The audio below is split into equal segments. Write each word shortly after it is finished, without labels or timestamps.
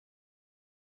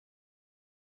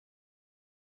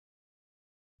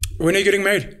When are you getting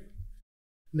married?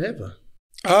 Never.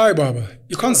 Aye, Baba.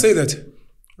 You can't say that.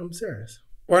 I'm serious.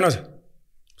 Why not?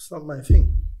 It's not my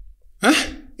thing. Huh?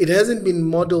 It hasn't been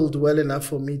modeled well enough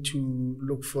for me to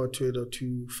look forward to it or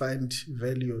to find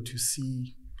value or to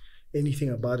see anything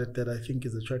about it that I think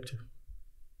is attractive.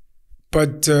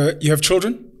 But you have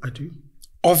children? I do.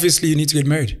 Obviously, you need to get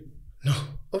married. No,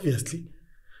 obviously.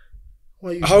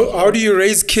 Why you How do you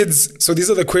raise kids? So these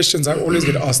are the questions I always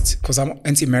get asked because I'm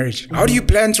anti-marriage. How do you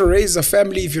plan to raise a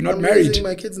family if you're not married? I'm raising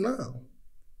my kids now.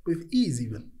 With ease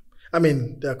even. I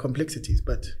mean, there are complexities,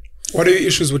 but... What are your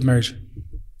issues with marriage?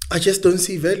 I just don't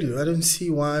see value. I don't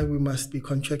see why we must be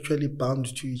contractually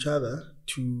bound to each other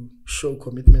to show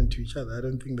commitment to each other. I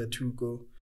don't think the two go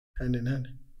hand in hand.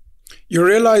 You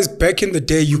realize back in the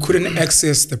day you couldn't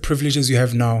access the privileges you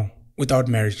have now without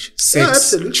marriage.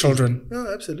 Sex, children.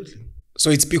 Yeah, absolutely. So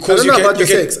it's because I don't know about the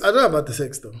sex. I don't know about the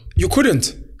sex though. You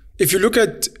couldn't. If you look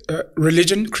at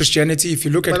religion, Christianity, if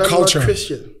you look at culture. I'm not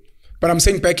Christian. But I'm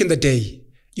saying back in the day,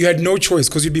 you had no choice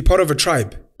because you'd be part of a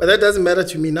tribe. But that doesn't matter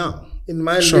to me now. In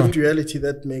my lived reality,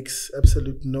 that makes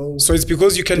absolute no. So it's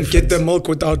because you can get the milk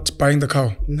without buying the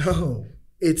cow. No,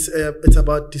 it's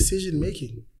about decision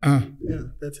making. Yeah,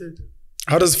 that's it.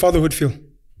 How does fatherhood feel?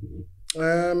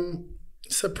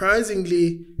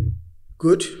 Surprisingly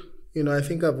good. You know, I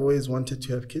think I've always wanted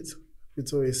to have kids.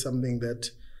 It's always something that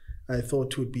I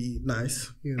thought would be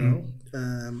nice, you know.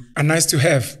 Nice to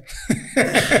have.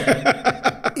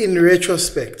 In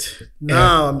retrospect,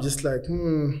 now I'm just like,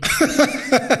 you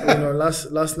know,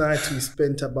 last night we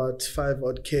spent about 5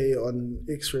 odd K on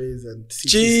X-rays and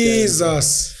CT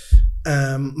Jesus.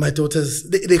 scans. My daughters,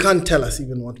 they can't tell us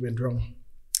even what went wrong.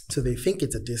 So they think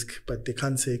it's a disc, but they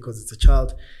can't say because it's a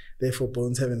child. Therefore,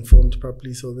 bones haven't formed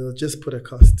properly. So they'll just put a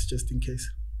cast just in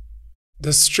case.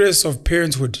 The stress of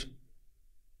parenthood.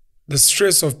 The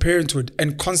stress of parenthood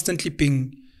and constantly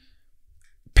being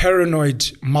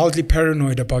paranoid, mildly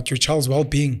paranoid about your child's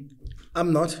well-being.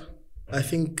 I'm not. I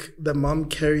think the mom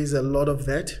carries a lot of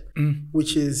that,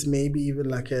 which is maybe even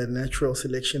like a natural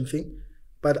selection thing.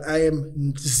 But I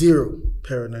am zero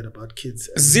paranoid about kids.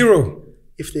 Zero.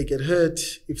 If they get hurt,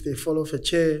 if they fall off a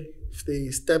chair, if they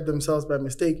stab themselves by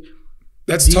mistake.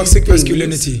 That's toxic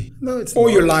masculinity. No, it's not. Or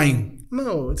you're lying.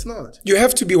 No, it's not. You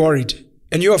have to be worried.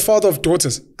 And you're a father of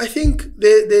daughters. I think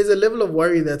there's a level of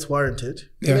worry that's warranted.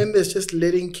 Yeah. And then there's just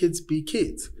letting kids be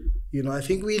kids. You know, I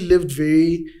think we lived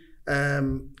very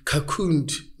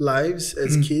cocooned lives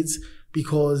as kids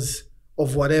because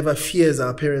of whatever fears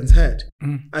our parents had.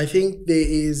 I think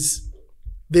there's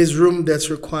room that's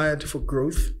required for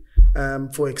growth,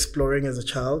 for exploring as a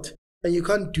child. And you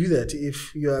can't do that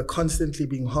if you are constantly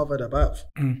being hovered above.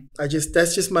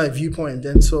 That's just my viewpoint.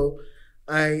 And so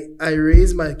I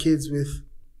raise my kids with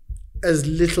as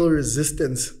little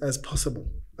resistance as possible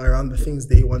around the things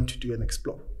they want to do and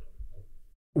explore.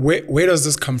 Where does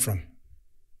this come from?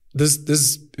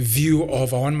 This view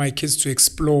of I want my kids to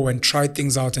explore and try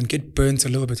things out and get burnt a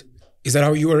little bit. Is that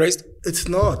how you were raised? It's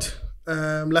not.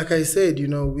 Like I said, you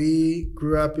know, we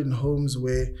grew up in homes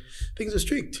where things were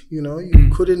strict. You know, you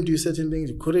couldn't do certain things.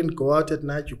 You couldn't go out at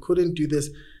night. You couldn't do this.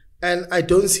 And I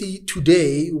don't see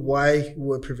today why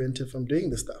we're prevented from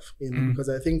doing this stuff. You know, because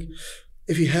I think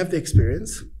if you have the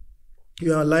experience,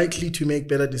 you are likely to make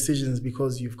better decisions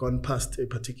because you've gone past a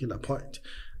particular point.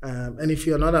 And if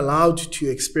you're not allowed to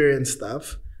experience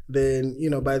stuff, then, you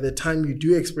know, by the time you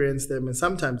do experience them, and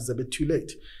sometimes it's a bit too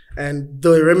late. And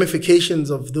the ramifications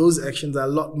of those actions are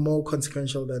a lot more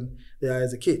consequential than they are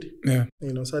as a kid. Yeah.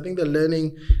 You know, so I think the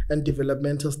learning and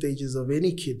developmental stages of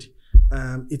any kid,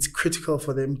 it's critical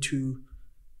for them to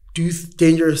do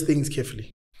dangerous things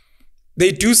carefully.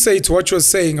 They do say to what you're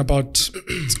saying about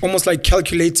it's almost like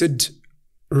calculated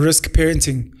risk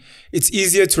parenting. It's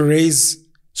easier to raise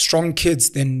strong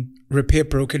kids than repair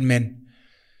broken men.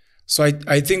 So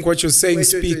I think what you're saying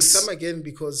speaks. Come again,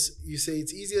 because you say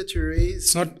it's easier to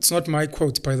raise. It's not my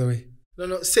quote, by the way.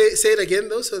 No. Say it again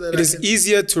though, so that it is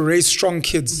easier to raise strong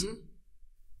kids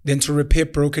than to repair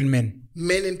broken men.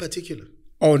 Men in particular.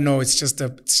 Oh no, it's just a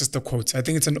quote. I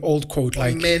think it's an old quote,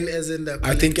 like men as in the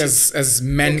collective. I think as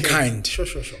mankind.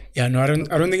 Okay. Sure. Yeah, no, I don't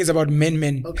think it's about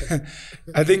men. Okay.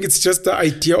 I think it's just the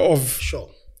idea of sure.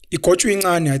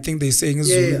 I think they're saying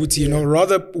you know,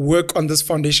 rather work on this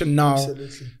foundation now.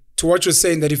 Absolutely. To what you're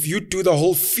saying, that if you do the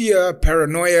whole fear,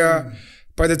 paranoia,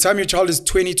 by the time your child is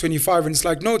 20, 25, and it's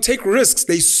like, no, take risks.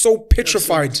 They're so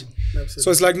petrified. Absolutely. So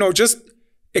it's like, no, just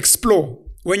explore.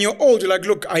 When you're old, you're like,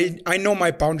 look, I know my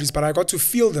boundaries, but I got to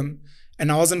feel them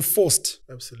and I wasn't forced.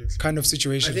 Absolutely. Kind of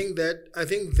situation. I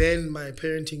think then my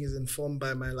parenting is informed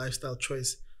by my lifestyle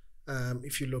choice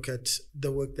if you look at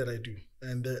the work that I do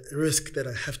and the risk that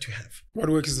I have to have. What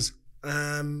work is this?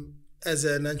 As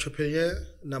an entrepreneur,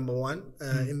 number one,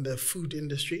 in the food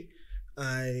industry,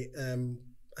 I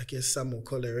guess some will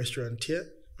call a restaurateur.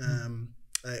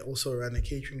 I also run a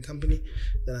catering company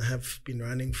that I have been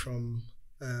running from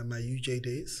my UJ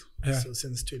days, so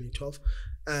since 2012.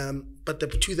 But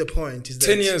to the point is that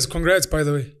 10 years, congrats, by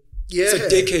the way. Yeah, it's a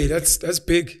decade. That's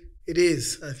big. It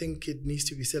is. I think it needs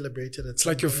to be celebrated. It's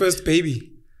like your first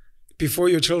baby before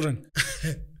your children.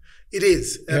 It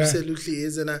is, absolutely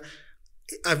is, and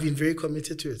I've been very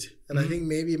committed to it. And I think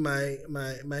maybe my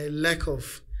lack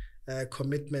of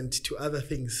commitment to other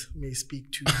things may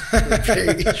speak to the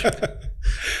very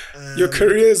your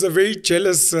career is a very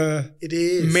jealous it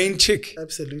is. Main chick.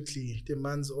 Absolutely.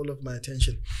 Demands all of my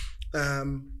attention.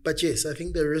 But yes, I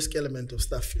think the risk element of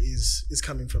stuff is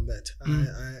coming from that.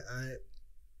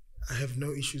 I have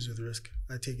no issues with risk.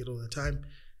 I take it all the time.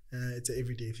 It's an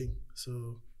everyday thing.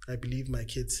 So I believe my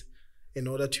kids, in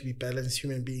order to be balanced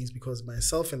human beings, because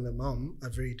myself and the mom are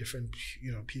very different,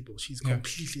 people. She's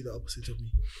completely the opposite of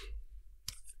me.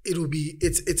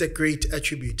 It's a great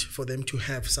attribute for them to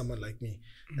have someone like me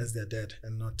as their dad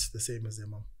and not the same as their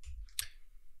mom.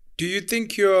 Do you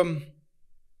think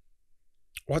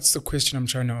what's the question I'm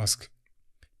trying to ask?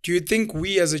 Do you think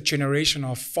we as a generation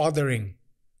are fathering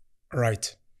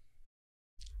right?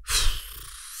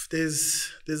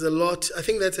 There's a lot. I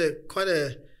think that's quite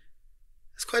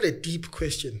a deep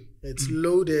question. It's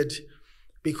loaded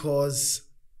because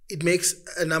it makes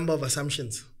a number of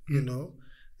assumptions,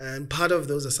 and part of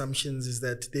those assumptions is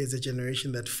that there's a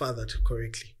generation that fathered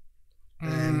correctly.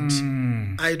 And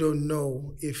I don't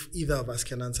know if either of us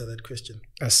can answer that question.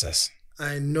 Assess.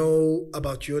 I know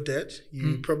about your dad.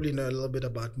 You probably know a little bit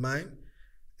about mine.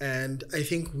 And I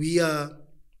think we are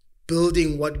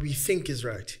building what we think is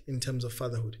right in terms of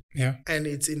fatherhood. Yeah. And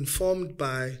it's informed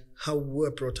by how we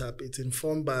were brought up. It's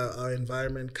informed by our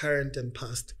environment, current and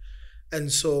past.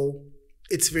 And so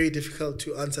it's very difficult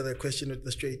to answer that question with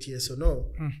the straight yes or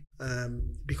no,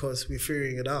 because we're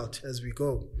figuring it out as we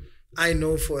go. I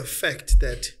know for a fact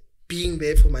that being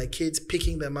there for my kids,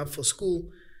 picking them up for school,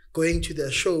 going to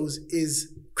their shows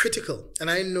is critical. And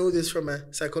I know this from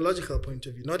a psychological point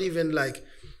of view, not even like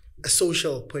a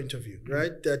social point of view,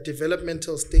 right? The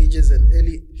developmental stages and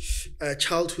early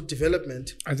childhood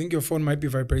development. I think your phone might be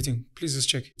vibrating. Please just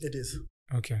check. It is.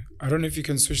 Okay. I don't know if you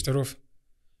can switch that off.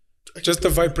 Just the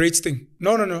vibrates thing.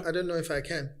 No. I don't know if I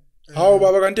can. How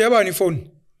Baba can't have any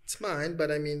phone? It's mine, but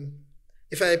I mean,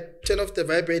 if I turn off the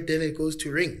vibrate, then it goes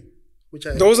to ring,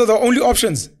 Those are the only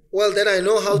options. Well, then I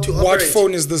know how to operate. What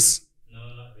phone is this? No,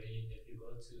 not really. If you go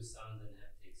to sound and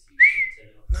haptics, you can turn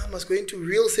it off. Now I must go into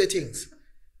real settings.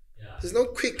 Yeah. There's no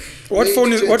quick. What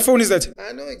phone is that?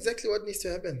 I know exactly what needs to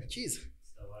happen. Jeez.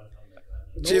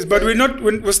 Jeez, but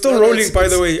we're still rolling, by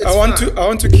the way. I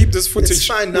want to keep this footage. It's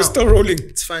fine now. We're still rolling.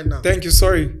 It's fine now. Thank you.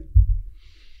 Sorry.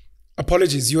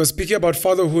 Apologies. You are speaking about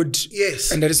fatherhood.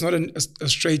 Yes. And that is not a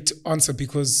straight answer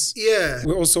because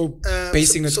we're also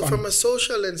basing it on. So from a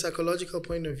social and psychological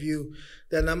point of view,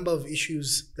 there are a number of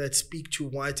issues that speak to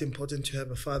why it's important to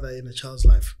have a father in a child's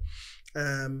life.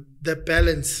 The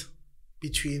balance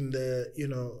between the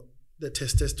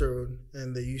testosterone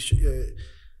and the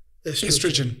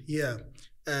estrogen. Yeah.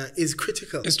 Is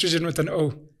critical. Estrogen with an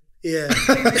O. Yeah.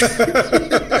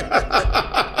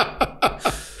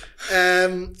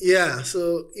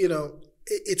 So,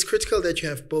 it's critical that you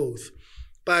have both.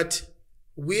 But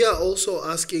we are also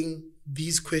asking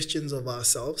these questions of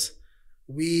ourselves.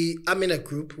 I'm in a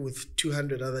group with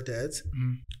 200 other dads.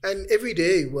 And every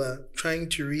day we're trying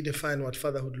to redefine what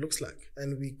fatherhood looks like.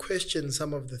 And we question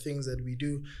some of the things that we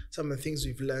do, some of the things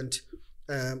we've learned.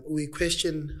 We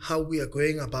question how we are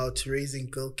going about raising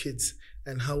girl kids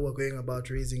and how we're going about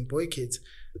raising boy kids.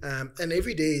 And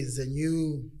every day is a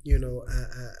new,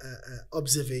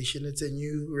 observation. It's a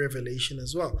new revelation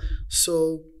as well.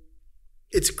 So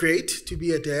it's great to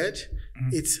be a dad.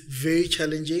 It's very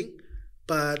challenging,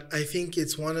 but I think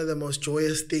it's one of the most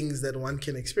joyous things that one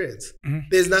can experience.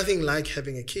 There's nothing like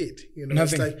having a kid.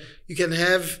 It's like you can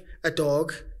have a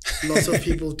dog. Lots of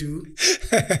people do.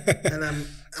 And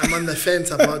I'm on the fence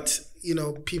about,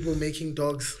 people making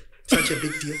dogs such a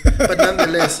big deal. But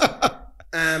nonetheless,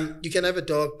 you can have a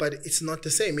dog, but it's not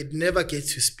the same. It never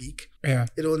gets to speak. Yeah.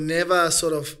 It will never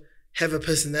sort of have a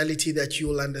personality that you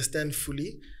will understand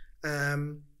fully.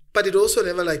 But it also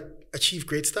never achieve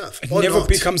great stuff. It never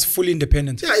becomes fully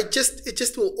independent. Yeah, it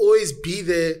just will always be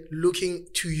there looking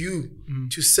to you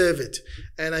to serve it.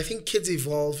 And I think kids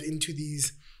evolve into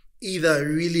these either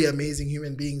really amazing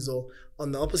human beings or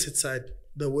on the opposite side,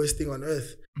 the worst thing on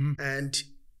earth. And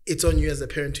it's on you as a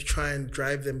parent to try and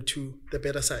drive them to the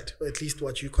better side, or at least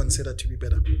what you consider to be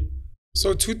better.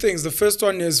 So two things. The first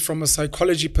one is from a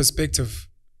psychology perspective.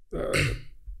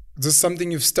 This is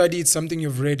something you've studied, something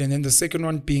you've read. And then the second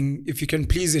one being, if you can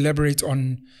please elaborate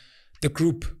on the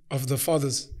group of the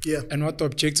fathers. Yeah. And what the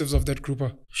objectives of that group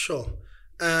are. Sure.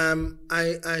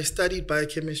 I studied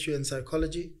biochemistry and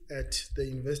psychology at the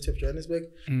University of Johannesburg.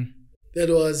 That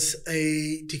was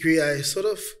a degree I sort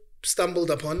of stumbled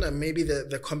upon, and maybe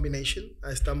the combination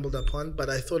I stumbled upon,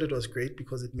 but I thought it was great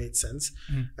because it made sense.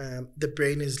 The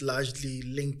brain is largely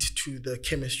linked to the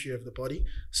chemistry of the body.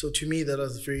 So to me, that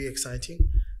was very exciting.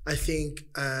 I think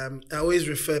I always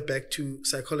refer back to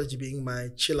psychology being my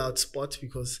chill out spot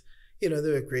because, you know,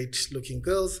 there were great looking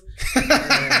girls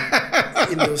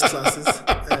in those classes.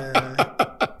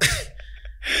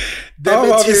 The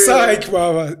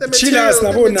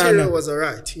material was all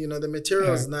right. You know, the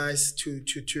material was nice to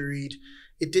read.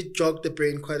 It did jog the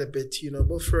brain quite a bit. You know,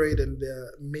 both Freud and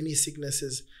the many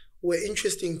sicknesses were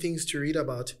interesting things to read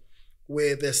about,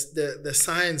 where the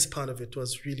science part of it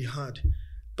was really hard.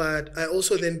 But I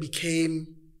also then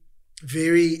became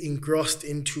very engrossed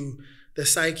into the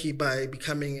psyche by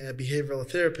becoming a behavioral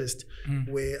therapist,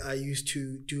 where I used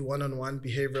to do one-on-one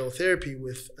behavioral therapy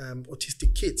with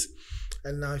autistic kids.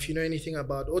 And now, if you know anything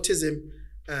about autism,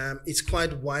 it's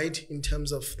quite wide in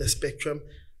terms of the spectrum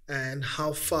and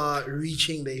how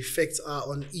far-reaching the effects are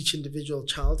on each individual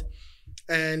child.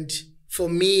 And for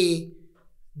me,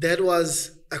 that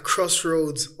was a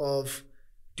crossroads of,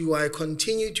 do I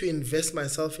continue to invest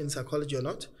myself in psychology or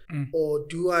not? Or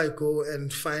do I go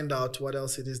and find out what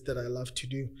else it is that I love to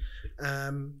do?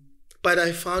 But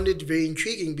I found it very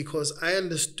intriguing because I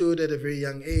understood at a very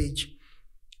young age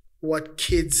what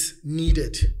kids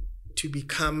needed to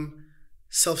become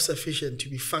self-sufficient, to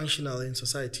be functional in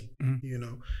society, you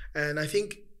know. And I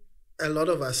think a lot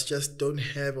of us just don't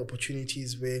have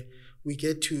opportunities where we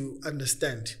get to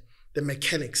understand the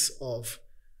mechanics of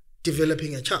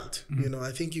developing a child. You know,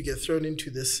 I think you get thrown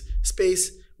into this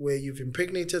space where you've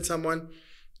impregnated someone,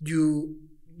 you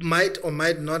might or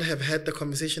might not have had the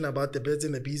conversation about the birds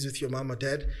and the bees with your mom or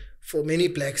dad. For many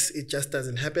blacks, it just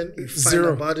doesn't happen. You find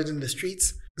about it in the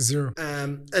streets.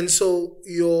 And so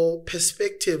your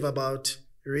perspective about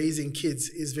raising kids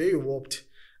is very warped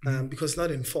because it's not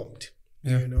informed,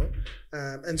 you know.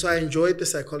 And so I enjoyed the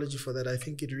psychology for that. I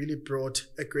think it really brought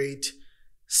a great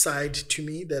side to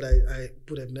me that I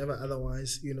would have never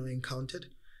otherwise, you know, encountered.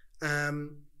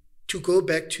 To go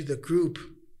back to the group.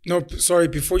 No, sorry,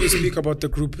 before you speak about the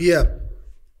group. Yeah.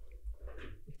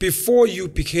 Before you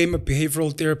became a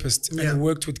behavioral therapist and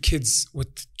worked with kids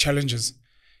with challenges,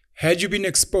 had you been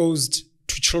exposed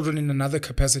to children in another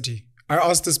capacity? I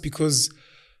asked this because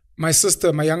my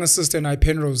younger sister and I,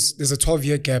 Penrose, there's a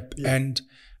 12-year gap. And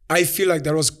I feel like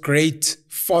that was great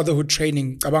fatherhood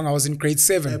training. I was in grade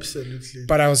 7. Absolutely.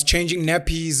 But I was changing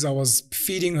nappies. I was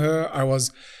feeding her.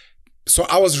 So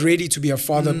I was ready to be a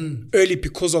father early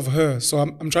because of her. So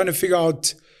I'm trying to figure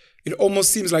out, it almost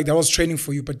seems like that was training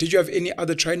for you, but did you have any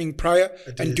other training prior?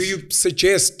 And do you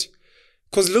suggest,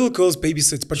 because little girls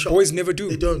babysit, but boys never do.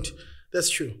 They don't. That's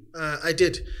true. I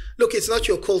did. Look, it's not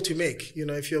your call to make. You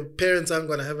know, if your parents aren't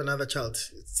going to have another child,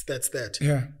 that's that.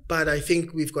 Yeah. But I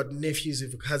think we've got nephews,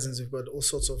 we've got cousins, we've got all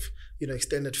sorts of, you know,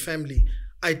 extended family.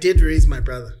 I did raise my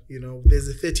brother, you know, there's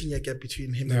a 13-year gap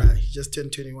between him and I. He just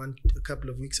turned 21 a couple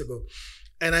of weeks ago.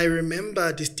 And I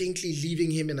remember distinctly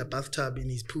leaving him in a bathtub in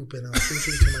his poop. And I was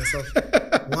thinking to myself,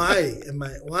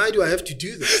 why do I have to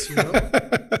do this, you know?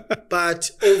 But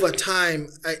over time,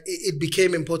 it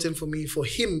became important for me for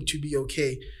him to be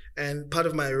okay. And part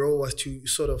of my role was to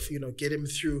sort of, you know, get him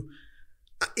through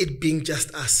it being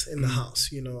just us in the house.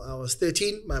 You know, I was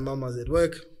 13, my mom was at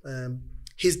work.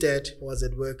 His dad was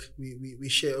at work. We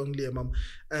share only a mom.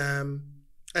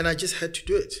 And I just had to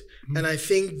do it. And I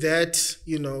think that,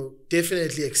 you know,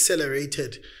 definitely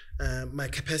accelerated my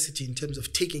capacity in terms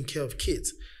of taking care of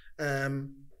kids.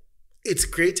 It's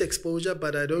great exposure,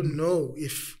 but I don't know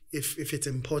if it's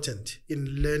important in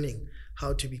learning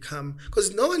how to become,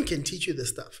 because no one can teach you this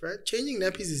stuff, right? Changing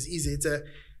nappies is easy.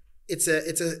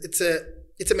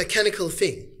 It's a mechanical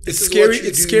thing. It's scary.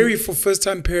 It's scary for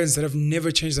first-time parents that have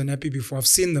never changed a nappy before. I've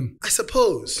seen them. I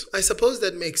suppose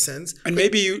that makes sense. And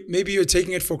maybe you're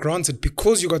taking it for granted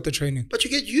because you got the training. But you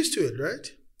get used to it,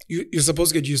 right? You're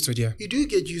supposed to get used to it, yeah. You do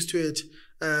get used to it.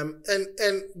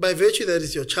 And by virtue that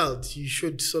it's your child, you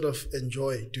should sort of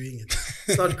enjoy doing it.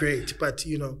 It's not great, but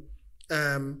you know,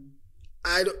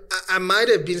 I might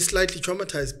have been slightly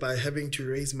traumatized by having to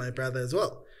raise my brother as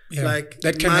well. Yeah, like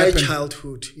that can my happen.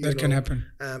 Childhood. That can happen.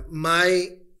 My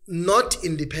not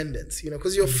independence,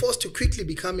 because you're forced to quickly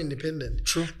become independent.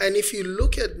 True. And if you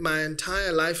look at my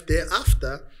entire life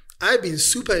thereafter, I've been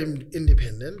super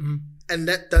independent, and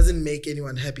that doesn't make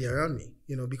anyone happy around me,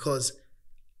 because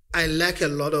I lack a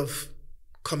lot of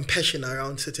compassion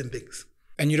around certain things.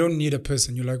 And you don't need a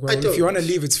person. You're like, well, if you want to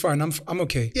leave, it's fine. I'm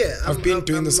okay. Yeah, I've been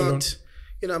doing this alone.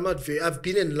 I've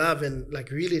been in love and like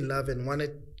really in love and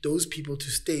wanted those people to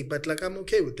stay, but like I'm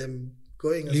okay with them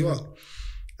going as well.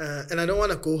 And I don't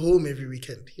want to go home every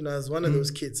weekend. I was one of those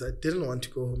kids. I didn't want to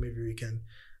go home every weekend.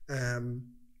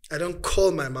 I don't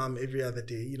call my mom every other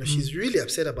day. She's really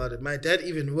upset about it. My dad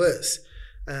even worse.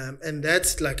 And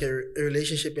that's like a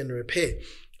relationship in repair.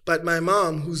 But my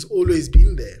mom, who's always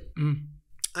been there,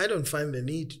 I don't find the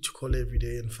need to call her every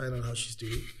day and find out how she's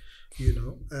doing,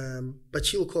 but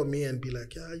she'll call me and be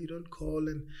like, yeah, you don't call.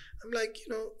 And I'm like,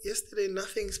 yesterday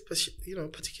nothing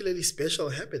particularly special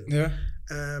happened. Yeah.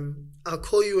 I'll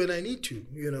call you when I need to,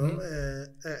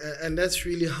 and that's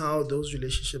really how those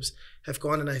relationships have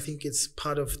gone. And I think it's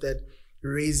part of that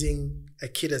raising a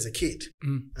kid as a kid,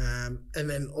 and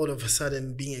then all of a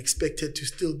sudden being expected to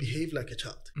still behave like a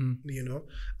child,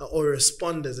 or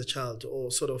respond as a child,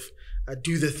 or sort of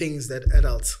do the things that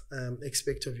adults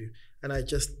expect of you. And I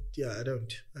just, I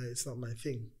don't. It's not my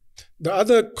thing. The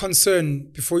other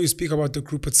concern, before you speak about the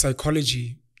group, it's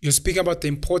psychology. You're speaking about the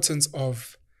importance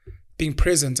of being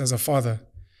present as a father.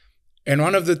 And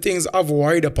one of the things I've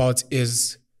worried about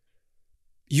is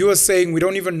you are saying we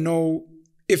don't even know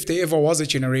if there ever was a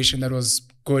generation that was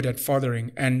good at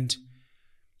fathering. And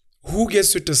who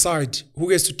gets to decide, who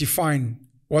gets to define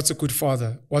what's a good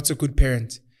father, what's a good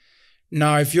parent?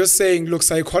 Now, if you're saying, look,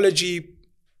 psychology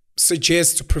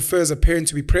suggests, prefers a parent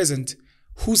to be present,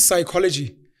 whose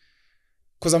psychology?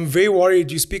 Because I'm very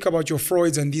worried. You speak about your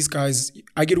Freuds and these guys.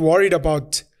 I get worried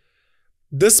about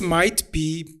this might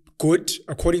be good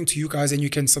according to you guys and you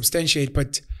can substantiate,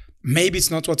 but maybe it's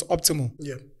not what's optimal.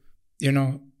 Yeah.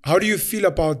 How do you feel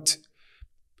about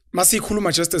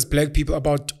Masikuluma just as black people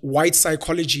about white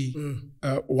psychology,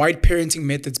 white parenting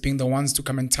methods being the ones to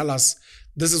come and tell us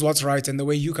this is what's right and the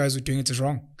way you guys are doing it is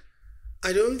wrong?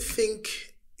 I don't think,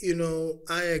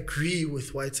 I agree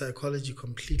with white psychology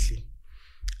completely.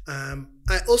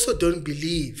 I also don't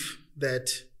believe that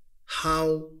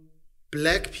how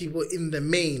black people in the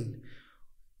main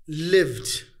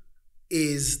lived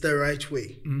is the right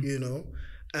way,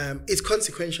 It's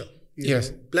consequential. Yes.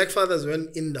 Black fathers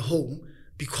went in the home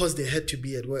because they had to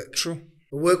be at work. True.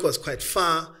 The work was quite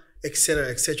far,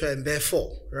 etc., and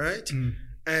therefore, right?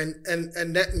 And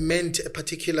that meant a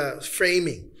particular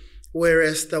framing.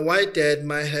 Whereas the white dad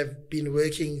might have been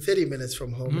working 30 minutes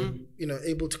from home and,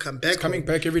 able to come back coming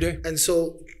back every day. And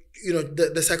so,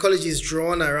 the psychology is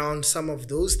drawn around some of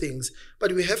those things,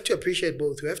 but we have to appreciate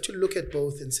both. We have to look at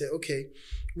both and say, okay,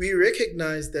 we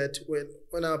recognize that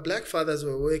when our black fathers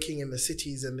were working in the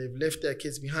cities and they've left their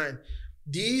kids behind,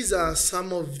 these are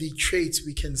some of the traits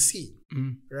we can see,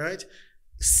 right?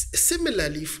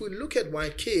 Similarly, if we look at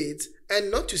white kids,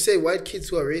 and not to say white kids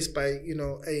who are raised by,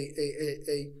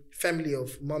 a family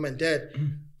of mom and dad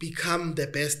become the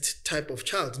best type of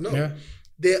child. No,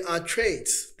 there are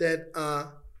traits that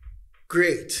are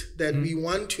great that we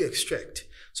want to extract.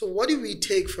 So what do we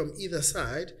take from either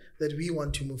side that we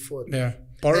want to move forward? Yeah,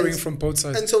 borrowing from both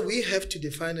sides. And so we have to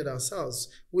define it ourselves,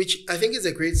 which I think is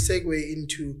a great segue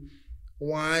into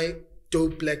why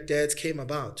Dope Black Dads came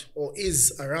about or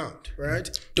is around, right?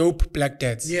 Dope Black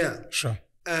Dads. Yeah. Sure.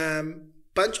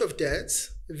 Bunch of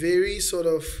dads, very sort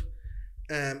of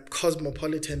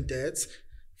cosmopolitan dads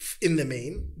in the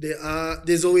main.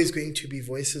 There's always going to be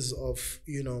voices of,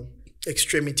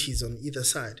 extremities on either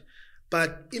side.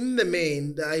 But in the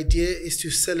main, the idea is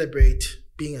to celebrate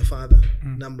being a father,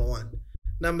 number one.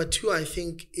 Number two, I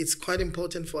think it's quite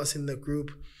important for us in the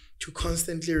group to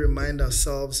constantly remind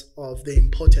ourselves of the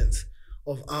importance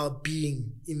of our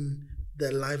being in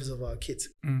the lives of our kids.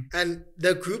 And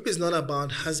the group is not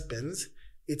about husbands,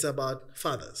 it's about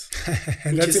fathers.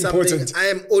 And which that's is important. something I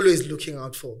am always looking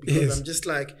out for, because Yes. I'm just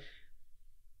like,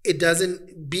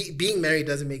 being married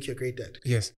doesn't make you a great dad.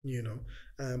 Yes.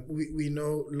 We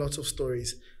know lots of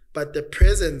stories, but the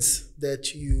presence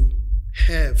that you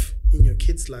have in your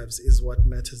kids' lives is what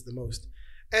matters the most.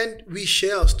 And we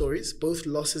share our stories, both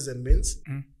losses and wins,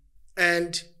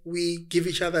 and we give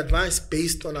each other advice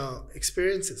based on our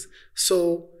experiences.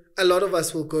 So a lot of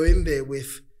us will go in there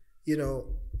with,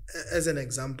 as an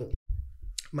example,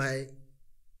 my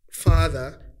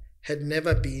father had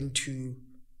never been to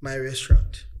my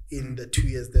restaurant in the 2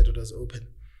 years that it was open,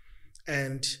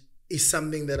 and is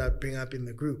something that I bring up in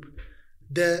the group.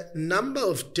 The number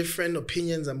of different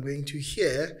opinions I'm going to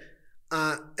hear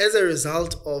are as a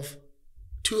result of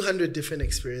 200 different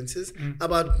experiences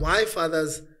about why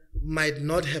fathers might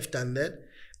not have done that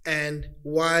and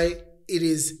why it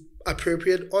is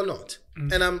appropriate or not.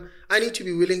 And I need to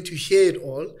be willing to hear it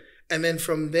all, and then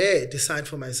from there decide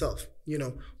for myself,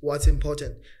 what's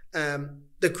important.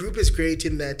 The group is great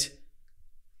in that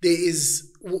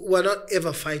we're not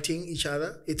ever fighting each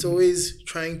other. It's always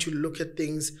trying to look at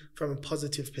things from a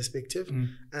positive perspective.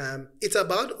 It's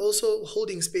about also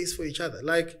holding space for each other.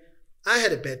 Like, I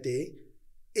had a bad day.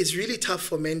 It's really tough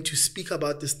for men to speak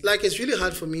about this. Like, it's really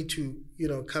hard for me to,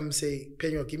 come say,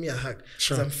 Penuel, give me a hug,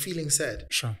 because I'm feeling sad.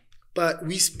 Sure. But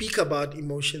we speak about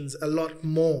emotions a lot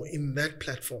more in that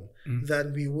platform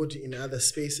than we would in other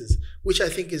spaces, which I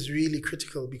think is really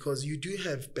critical, because you do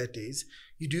have bad days.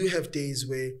 You do have days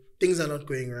where things are not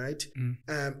going right.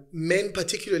 Men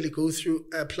particularly go through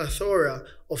a plethora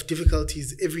of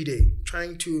difficulties every day,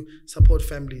 trying to support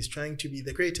families, trying to be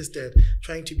the greatest dad,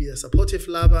 trying to be a supportive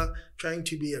lover, trying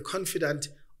to be a confidant.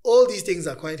 All these things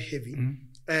are quite heavy.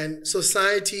 And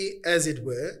society, as it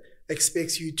were,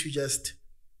 expects you to just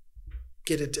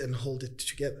get it and hold it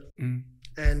together.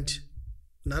 And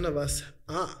none of us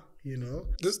are,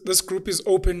 This group is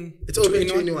open. It's open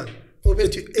to anyone. Open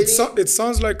to anyone. It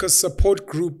sounds like a support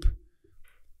group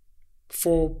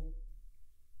for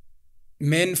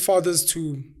men, fathers,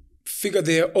 to figure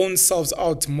their own selves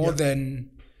out more than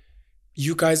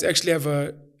you guys actually have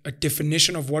a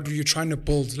definition of what you're trying to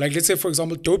build. Like, let's say, for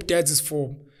example, Dope Dads is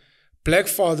for Black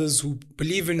fathers who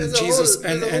believe in Jesus.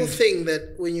 There's a whole thing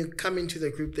that when you come into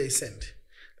the group they send.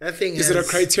 That thing is it a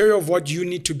criteria of what you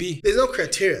need to be? There's no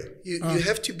criteria. You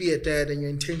have to be a dad, and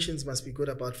your intentions must be good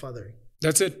about fathering.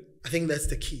 That's it. I think that's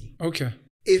the key. Okay.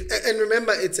 And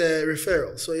remember, it's a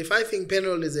referral. So if I think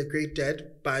Penuel is a great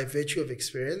dad by virtue of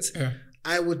experience,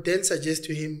 I would then suggest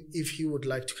to him if he would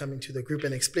like to come into the group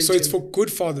and explain. So it's for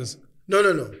good fathers?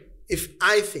 No. If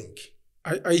I think.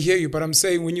 I hear you, but I'm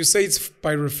saying when you say it's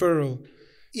by referral,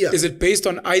 is it based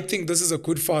on I think this is a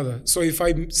good father? So if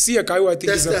I see a guy who I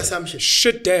think is a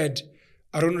shit dad,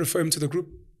 I don't refer him to the group?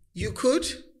 You could,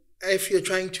 if you're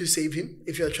trying to save him,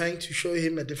 if you're trying to show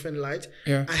him a different light.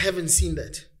 I haven't seen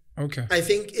that. Okay. I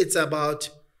think it's about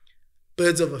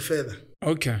birds of a feather.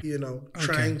 Okay.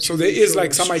 Trying to. So there is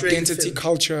like some identity,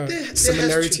 culture,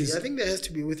 similarities. I think there has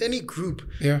to be. With any group,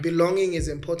 belonging is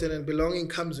important, and belonging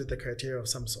comes with a criteria of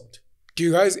some sort. Do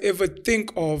you guys ever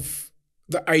think of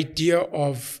the idea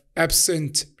of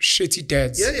absent shitty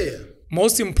dads? Yeah.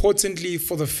 Most importantly,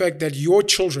 for the fact that your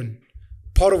children,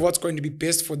 part of what's going to be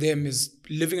best for them is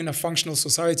living in a functional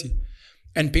society.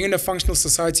 And being in a functional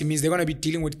society means they're going to be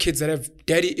dealing with kids that have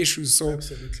daddy issues. So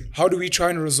how do we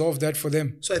try and resolve that for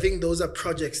them? So I think those are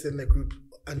projects that the group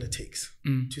undertakes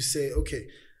to say, okay,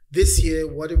 this year,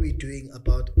 what are we doing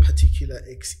about particular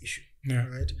X issue?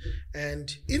 Right?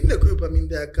 And in the group,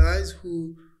 there are guys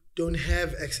who don't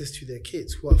have access to their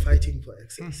kids, who are fighting for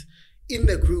access. In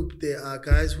the group, there are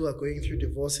guys who are going through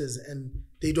divorces and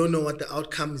they don't know what the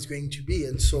outcome is going to be.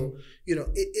 And so,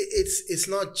 it's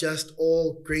not just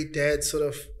all great dads sort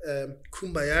of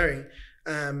kumbayaring.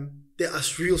 There are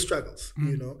real struggles,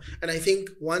 And I think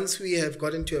once we have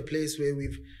gotten to a place where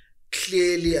we've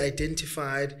clearly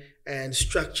identified and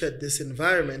structured this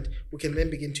environment, we can then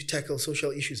begin to tackle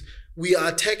social issues. We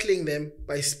are tackling them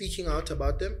by speaking out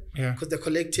about them, because the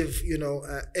collective,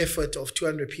 effort of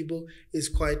 200 people is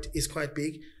quite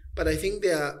big. But I think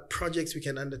there are projects we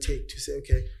can undertake to say,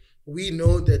 okay, we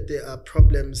know that there are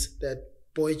problems that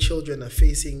boy children are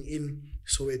facing in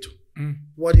Soweto.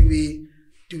 What do we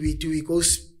go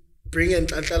bring in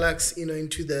Tlatlalax,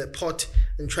 into the pot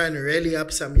and try and rally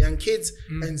up some young kids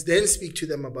and then speak to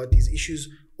them about these issues?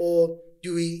 Or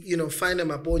do we, find a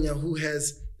Maponya who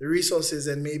has the resources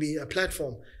and maybe a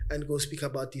platform and go speak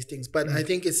about these things? But I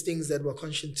think it's things that we're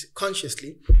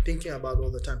consciously thinking about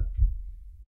all the time.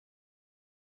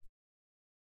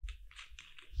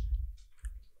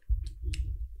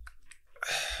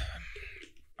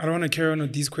 I don't want to carry on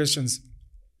with these questions.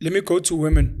 Let me go to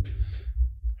women.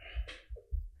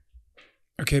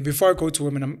 Okay, before I go to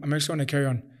women, I'm actually going to carry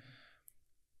on.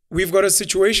 We've got a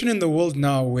situation in the world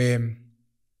now where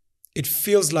it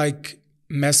feels like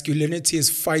masculinity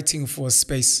is fighting for a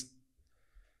space.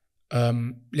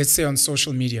 Let's say on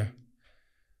social media.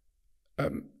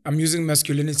 I'm using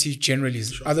masculinity generally.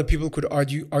 Sure. Other people could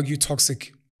argue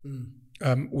toxic.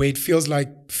 Where it feels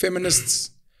like feminists,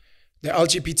 the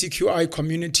LGBTQI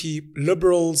community,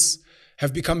 liberals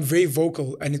have become very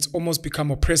vocal, and it's almost become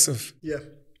oppressive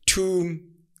to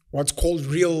what's called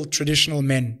real traditional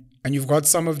men. And you've got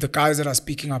some of the guys that are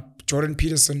speaking up. Jordan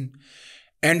Peterson,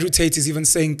 Andrew Tate is even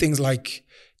saying things like,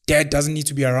 dad doesn't need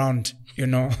to be around,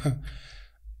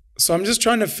 So I'm just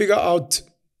trying to figure out,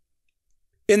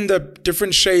 in the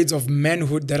different shades of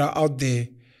manhood that are out there,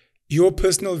 your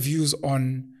personal views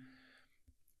on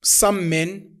some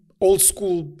men, old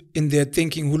school in their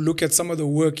thinking, who look at some of the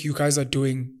work you guys are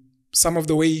doing, some of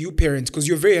the way you parent, because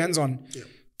you're very hands-on. Yeah.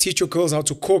 Teach your girls how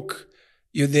to cook.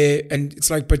 You're there, and it's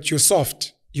like, but you're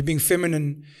soft. You're being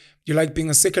feminine. You like being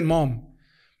a second mom.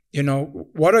 You know,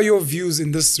 what are your views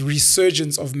in this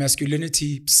resurgence of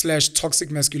masculinity / toxic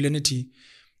masculinity,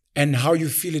 and how you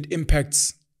feel it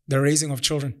impacts the raising of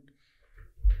children?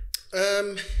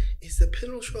 Is the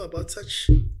Penuel show about such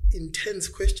intense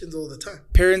questions all the time?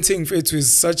 Parenting for it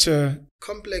is such a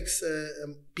complex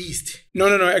beast. No.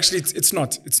 Actually, it's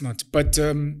not. It's not. But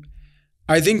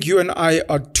I think you and I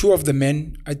are two of the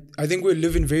men. I think we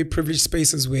live in very privileged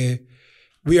spaces where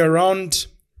we are around.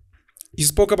 You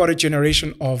spoke about a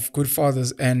generation of good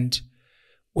fathers, and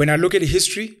when I look at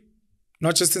history,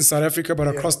 not just in South Africa but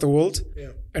across the world,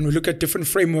 and we look at different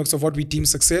frameworks of what we deem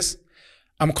success,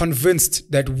 I'm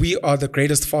convinced that we are the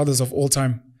greatest fathers of all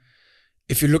time.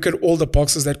 If you look at all the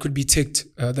boxes that could be ticked,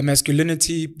 the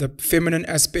masculinity, the feminine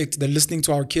aspect, the listening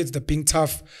to our kids, the being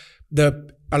tough,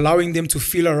 the allowing them to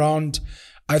feel around,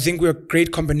 I think we're a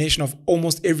great combination of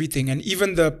almost everything. And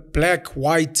even the black,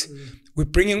 white, we're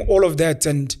bringing all of that,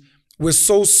 and we're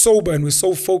so sober and we're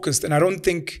so focused. And I don't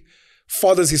think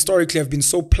fathers historically have been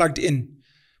so plugged in.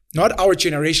 Not our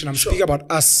generation. I'm speaking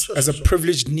about us as a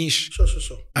privileged niche.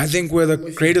 I think we're the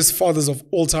greatest fathers of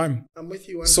all time. I'm with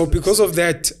you. So because of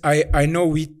that, I know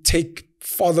we take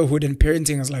fatherhood and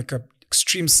parenting as like a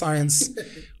extreme science,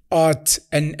 art,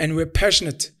 and we're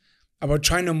passionate about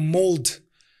trying to mold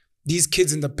these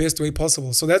kids in the best way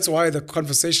possible. So that's why the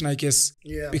conversation, I guess,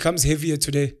 becomes heavier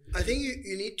today. I think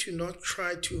you need to not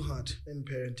try too hard in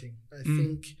parenting. I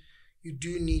think you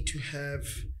do need to have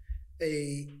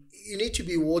you need to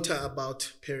be water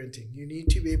about parenting. You need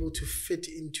to be able to fit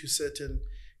into certain,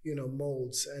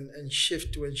 molds and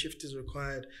shift when shift is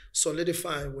required,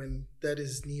 solidify when that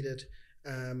is needed,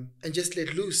 and just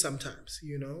let loose sometimes,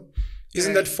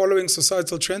 Isn't that following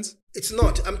societal trends? It's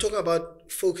not. I'm talking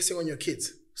about focusing on your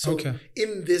kids. So Okay.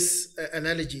 in this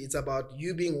analogy, it's about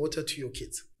you being water to your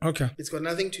kids. Okay. It's got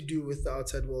nothing to do with the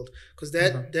outside world, because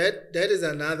that is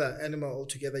another animal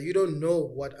altogether. You don't know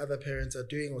what other parents are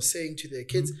doing or saying to their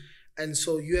kids, and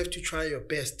so you have to try your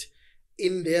best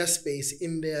in their space,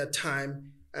 in their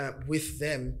time, with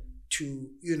them to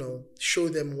show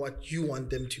them what you want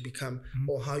them to become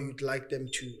or how you'd like them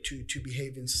to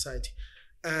behave in society.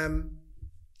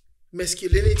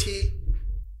 Masculinity,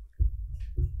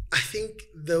 I think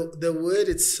the word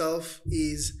itself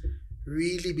is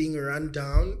really being run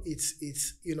down.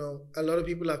 It's a lot of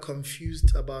people are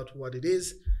confused about what it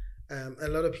is. A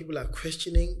lot of people are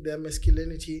questioning their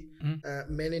masculinity,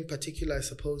 men in particular, I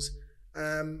suppose.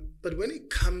 But when it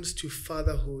comes to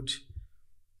fatherhood,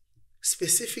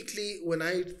 specifically when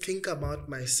I think about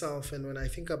myself and when I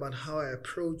think about how I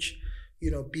approach,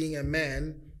 being a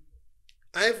man,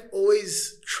 I've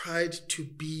always tried to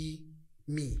be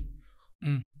me.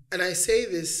 And I say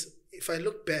this, if I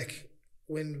look back,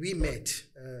 when we met,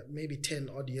 maybe 10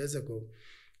 odd years ago,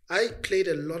 I played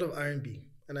a lot of R&B,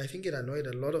 and I think it annoyed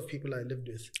a lot of people I lived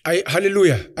with.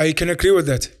 Hallelujah. I can agree with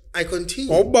that. I continue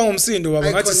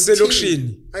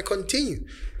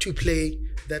to play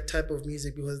that type of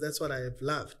music because that's what I have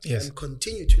loved and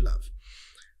continue to love.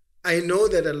 I know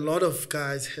that a lot of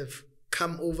guys have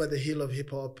come over the hill of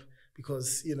hip-hop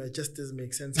because, it just doesn't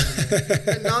make sense anymore.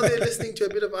 And now they're listening to a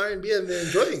bit of R&B and they're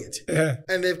enjoying it. Yeah.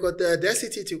 And they've got the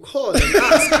audacity to call and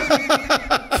ask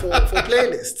for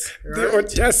playlists. Right? The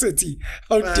audacity.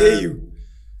 How dare you?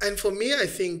 And for me, I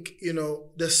think,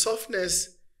 the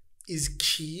softness is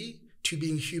key to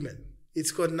being human.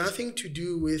 It's got nothing to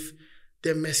do with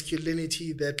the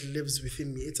masculinity that lives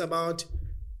within me. It's about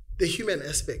the human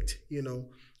aspect,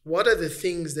 What are the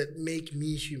things that make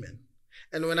me human?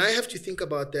 And when I have to think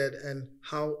about that and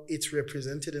how it's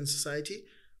represented in society,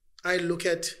 I look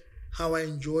at how I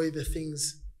enjoy the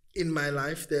things in my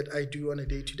life that I do on a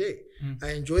day-to-day. I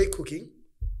enjoy cooking.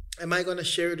 Am I going to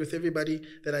share it with everybody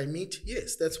that I meet?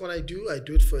 Yes, that's what I do. I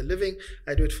do it for a living.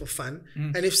 I do it for fun.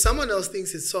 And if someone else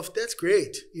thinks it's soft, that's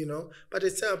great, but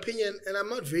it's their opinion and I'm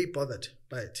not very bothered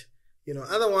by it.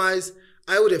 Otherwise,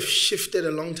 I would have shifted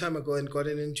a long time ago and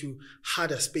gotten into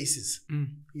harder spaces,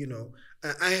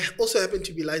 I also happen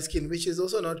to be light-skinned, which is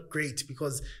also not great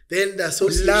because then the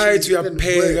association is even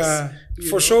worse.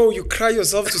 For sure, you cry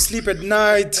yourself to sleep at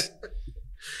night.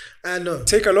 No.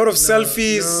 Take a lot of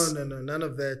selfies. No, none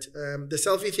of that. The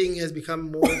selfie thing has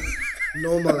become more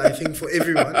normal, I think, for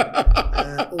everyone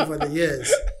over the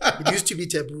years. It used to be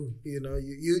taboo,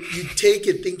 you take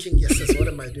it thinking, yes, what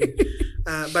am I doing?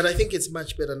 But I think it's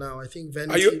much better now. I think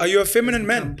vanity. Are you a feminine has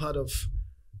man? become part of.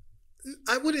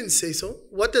 I wouldn't say so.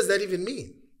 What does that even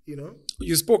mean? You know.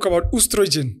 You spoke about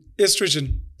estrogen,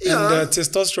 Yeah. and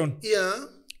testosterone. Yeah.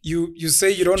 You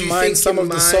say you don't Do you mind think some you of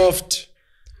the mind- soft,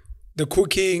 the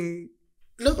cooking.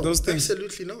 No, Those things.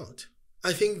 absolutely not.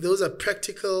 I think those are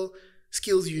practical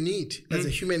skills you need as a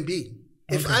human being.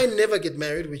 If I never get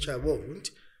married, which I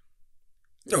won't,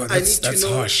 Oh, I need to that's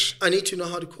know. harsh. I need to know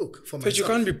how to cook for But myself. you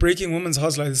can't be breaking women's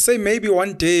hearts like this. Say maybe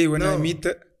one day when I No. meet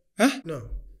the. Huh? No.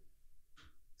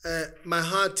 My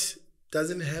heart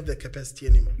doesn't have the capacity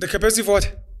anymore The capacity for what?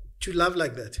 to love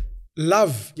like that.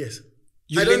 Love. Yes.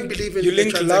 You I link, don't believe in you the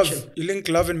link love. transaction. You link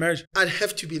love and marriage. I'd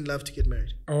have to be in love to get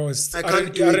married. Oh, it's I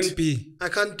can't do it. R&B. I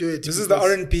can't do it. This is the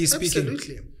because- R&B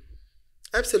speaking.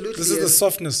 Absolutely. This is the yes.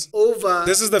 softness. over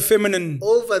This is the feminine.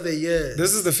 over the years.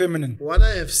 This is the feminine. What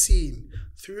I have seen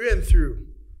through and through,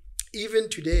 even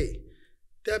today,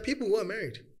 there are people who are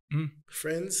married,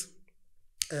 friends,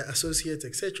 associates,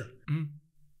 etc.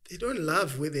 They don't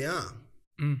love where they are,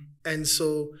 and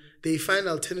so they find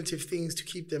alternative things to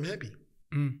keep them happy.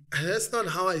 And that's not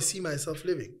how I see myself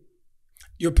living.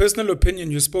 Your personal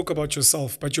opinion, you spoke about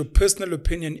yourself, but your personal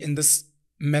opinion in this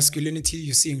masculinity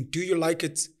you're seeing, do you like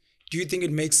it? Do you think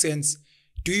it makes sense?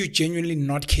 Do you genuinely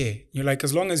not care? You're like,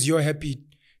 as long as you're happy,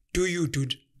 do you,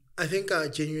 dude? I think I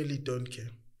genuinely don't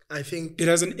care. I think It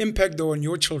has an impact, though, on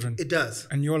your children it does.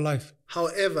 and your life.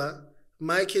 However,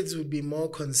 my kids would be more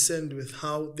concerned with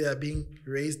how they are being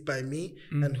raised by me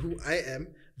and who I am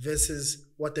versus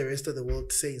what the rest of the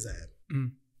world says I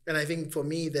am. And I think for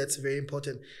me, that's very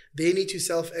important. They need to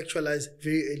self-actualize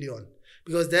very early on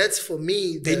because that's for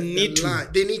me. They need to. line.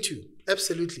 They need to.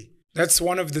 Absolutely. That's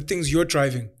one of the things you're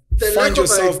driving. The Find lack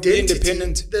yourself, of be identity,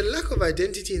 independent. the lack of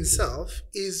identity in self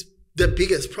is the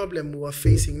biggest problem we're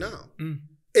facing now.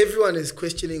 Everyone is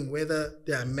questioning whether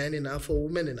they are man enough or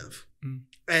woman enough.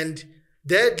 And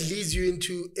that leads you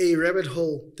into a rabbit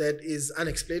hole that is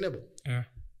unexplainable. Yeah.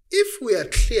 If we are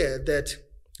clear that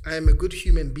I am a good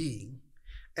human being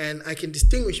and I can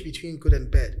distinguish between good and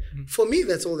bad, for me,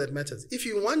 that's all that matters. If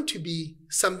you want to be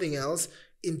something else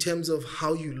in terms of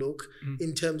how you look,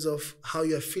 in terms of how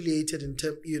you're affiliated,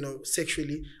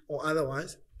 sexually or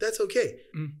otherwise, that's okay.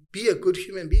 Be a good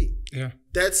human being. Yeah.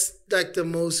 That's like the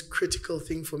most critical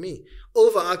thing for me.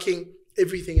 Overarching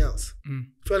everything else. If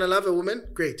you want to love a woman,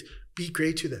 great. Be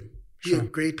great to them. Be a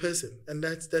great person. And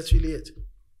that's really it.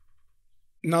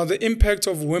 Now, the impact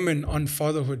of women on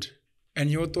fatherhood and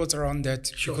your thoughts around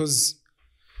that, Sure. because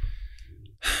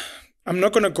I'm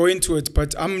not going to go into it,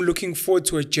 but I'm looking forward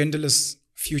to a genderless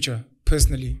future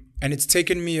personally. And it's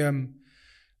taken me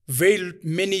very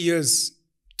many years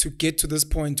to get to this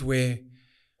point where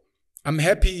I'm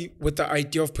happy with the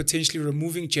idea of potentially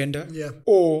removing gender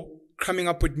or coming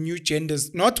up with new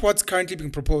genders, not what's currently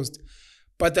being proposed,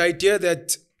 but the idea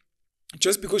that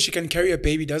just because she can carry a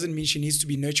baby doesn't mean she needs to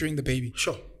be nurturing the baby.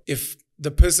 Sure. If the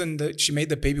person that she made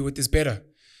the baby with is better.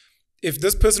 If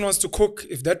this person wants to cook,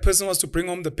 if that person wants to bring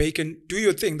home the bacon, do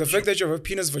your thing. The fact that you have a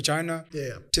penis, vagina,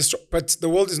 but the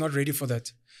world is not ready for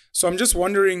that. So I'm just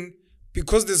wondering,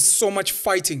 because there's so much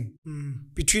fighting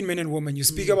between men and women, you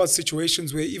speak about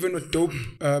situations where even with dope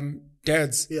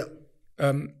dads,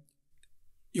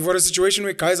 you've got a situation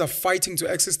where guys are fighting to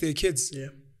access their kids. Yeah.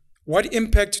 What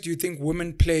impact do you think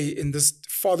women play in this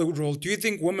fatherhood role? Do you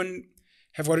think women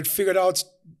have got it figured out?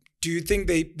 Do you think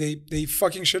they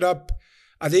fucking shit up?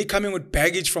 Are they coming with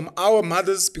baggage from our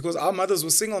mothers because our mothers were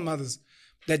single mothers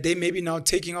that they may be now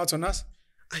taking out on us?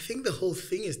 I think the whole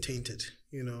thing is tainted.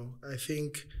 I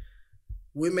think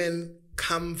women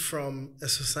come from a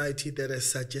society that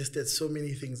has suggested so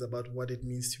many things about what it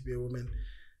means to be a woman,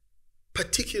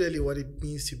 particularly what it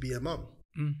means to be a mom.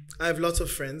 I have lots of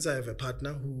friends. I have a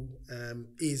partner who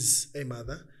is a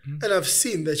mother, and I've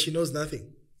seen that she knows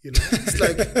nothing. It's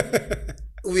like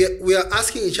we are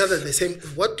asking each other the same.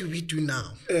 What do we do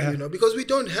now? Because we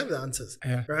don't have the answers,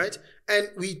 right? And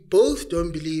we both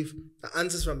don't believe the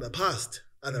answers from the past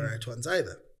are the right ones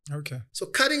either. Okay. So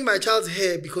cutting my child's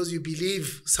hair because you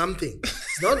believe something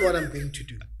is not what I'm going to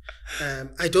do.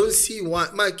 I don't see why.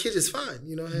 My kid is fine.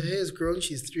 Her hair is grown.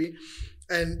 She's 3.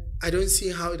 And I don't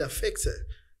see how it affects her.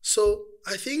 So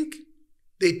I think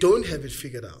they don't have it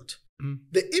figured out.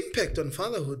 The impact on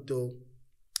fatherhood, though,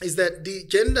 is that the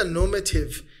gender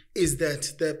normative is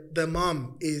that the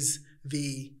mom is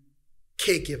the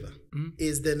caregiver,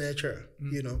 is the nurturer,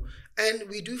 And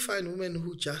we do find women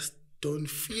who just don't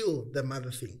feel the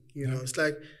mother thing. It's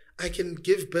like, I can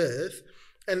give birth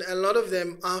And a lot of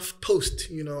them are post,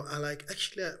 are like,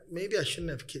 actually, maybe I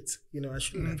shouldn't have kids. I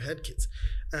shouldn't have had kids,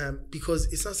 because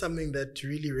it's not something that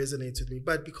really resonates with me.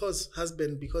 But because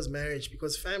husband, because marriage,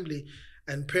 because family,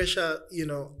 and pressure,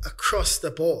 across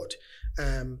the board.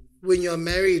 When you're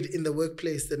married in the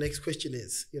workplace, the next question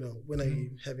is, when are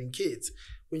you having kids?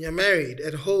 When you're married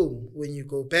at home, when you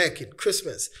go back at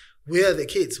Christmas, where are the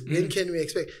kids? When can we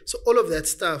expect? So all of that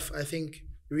stuff, I think,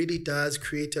 really does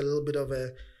create a little bit of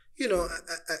a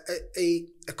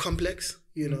complex,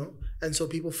 and so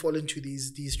people fall into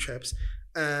these traps.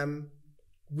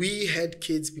 We had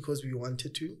kids because we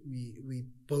wanted to. We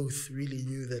both really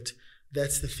knew that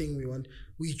that's the thing we want.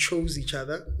 We chose each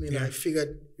other. I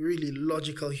figured really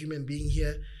logical human being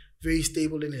here, very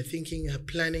stable in her thinking. Her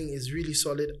planning is really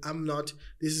solid. I'm not.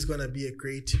 This is going to be a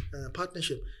great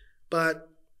partnership. But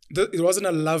it wasn't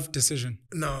a love decision.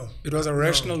 No. It was a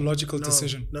rational, logical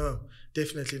decision. No,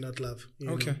 definitely not love.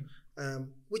 Okay.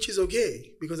 Which is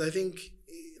okay, because I think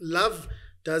love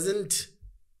doesn't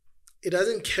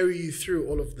carry you through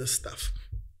all of this stuff.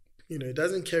 It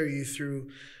doesn't carry you through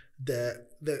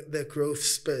the growth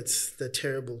spurts, the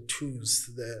terrible twos,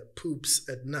 the poops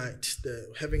at night,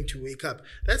 the having to wake up.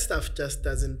 That stuff just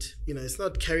doesn't, it's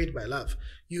not carried by love.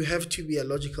 You have to be a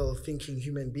logical thinking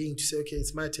human being to say, okay,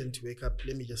 it's my turn to wake up.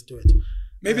 Let me just do it.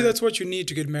 Maybe that's what you need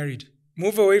to get married.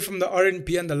 Move away from the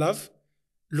R&B and the love.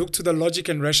 Look to the logic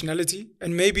and rationality,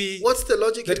 and maybe what's the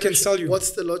logic that can sell you.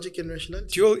 What's the logic and rationality?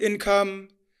 Dual income.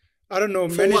 I don't know.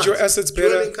 For manage what? your assets better.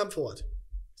 Dual income for what?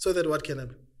 So that what can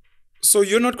happen? So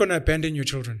you're not going to abandon your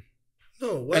children.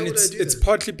 No, why would I do it's that?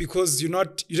 partly because you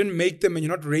didn't make them and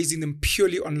you're not raising them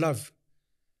purely on love.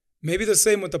 Maybe the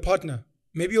same with the partner.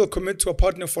 Maybe you'll commit to a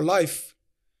partner for life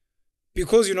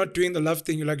because you're not doing the love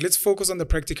thing. You're like, let's focus on the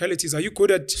practicalities. Are you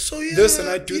good at this and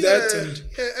I do that? And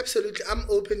yeah, absolutely. I'm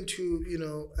open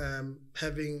to,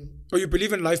 having... Or you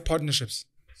believe in life partnerships?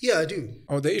 Yeah, I do.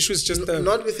 Oh, the issue is just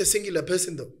not with a singular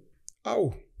person though.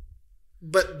 Oh.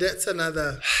 But that's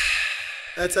another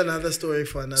story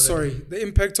for another. Sorry, the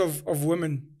impact of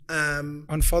women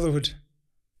on fatherhood.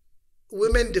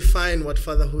 Women define what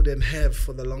fatherhood and have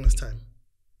for the longest time.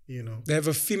 They have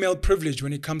a female privilege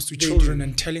when it comes to children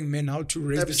and telling men how to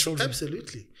raise the children.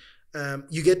 Absolutely.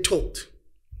 You get told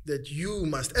that you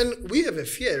must, and we have a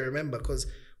fear, remember, because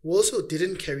we also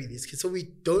didn't carry these kids, so we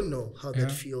don't know how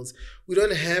that feels. We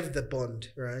don't have the bond,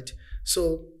 right?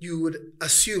 So you would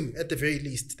assume, at the very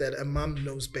least, that a mom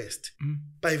knows best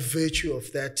by virtue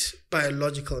of that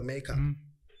biological makeup.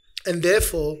 And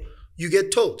therefore, you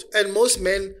get told. And most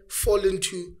men fall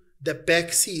into the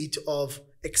back seat of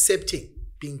accepting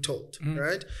being told,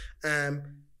 right?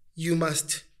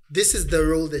 This is the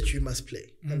role that you must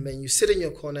play. And then you sit in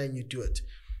your corner and you do it.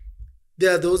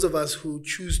 There are those of us who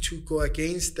choose to go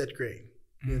against that grain,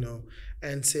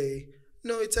 and say,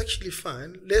 no, it's actually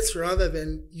fine. Let's, rather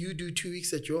than you do 2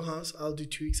 weeks at your house, I'll do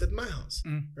 2 weeks at my house,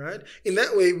 right? In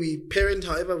that way, we parent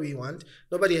however we want.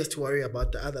 Nobody has to worry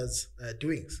about the others'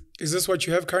 doings. Is this what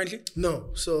you have currently? No.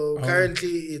 So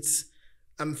currently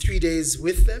I'm 3 days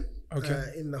with them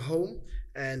in the home,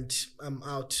 and I'm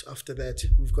out after that.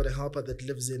 We've got a helper that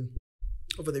lives in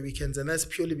over the weekends, and that's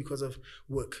purely because of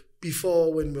work.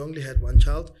 Before, when we only had one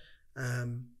child,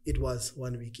 it was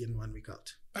 1 week in, 1 week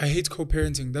out. I hate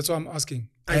co-parenting. That's why I'm asking.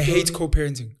 I hate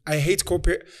co-parenting. I hate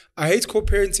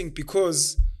co-parenting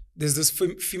because there's this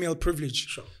female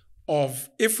privilege of,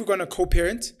 if we're going to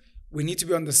co-parent, we need to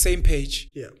be on the same page.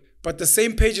 Yeah. But the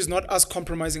same page is not us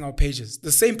compromising our pages.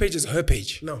 The same page is her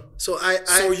page. No. So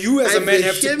you as a man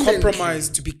have to compromise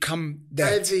to become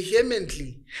that. I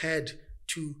vehemently had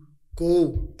to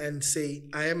go and say,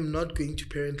 I am not going to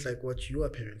parent like what you are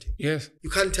parenting. Yes. You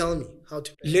can't tell me how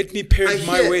to parent. Let me parent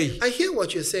my way. I hear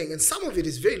what you're saying, and some of it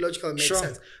is very logical and makes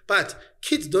sense. But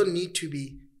kids don't need to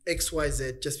be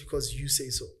XYZ just because you say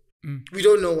so. We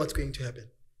don't know what's going to happen.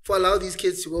 If we allow these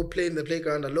kids to go play in the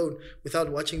playground alone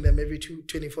without watching them every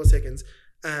 24 seconds,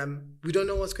 we don't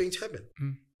know what's going to happen.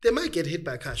 They might get hit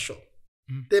by a car, sure.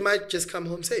 They might just come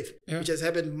home safe, which has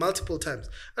happened multiple times.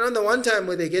 And on the one time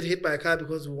where they get hit by a car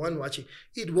because we weren't watching,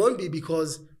 it won't be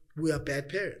because we are bad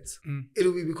parents.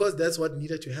 It'll be because that's what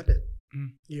needed to happen,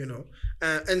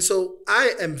 And so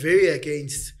I am very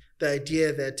against the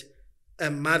idea that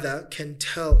a mother can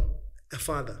tell a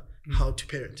father how to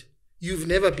parent. You've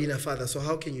never been a father, so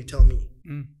how can you tell me?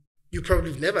 You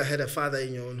probably have never had a father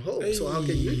in your own home, so how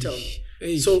can you tell me?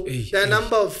 So there are a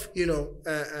number of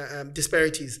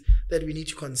disparities that we need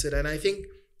to consider, and I think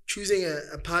choosing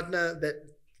a partner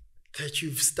that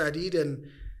you've studied and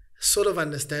sort of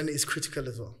understand is critical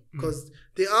as well, because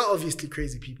there are obviously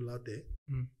crazy people out there,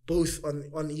 both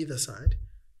on either side,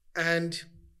 and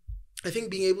I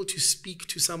think being able to speak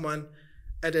to someone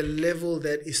at a level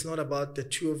that is not about the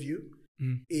two of you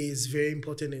is very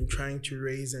important in trying to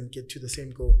raise and get to the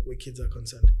same goal where kids are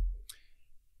concerned.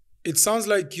 It sounds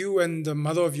like you and the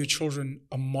mother of your children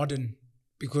are modern,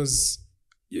 because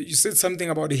you said something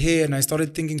about hair and I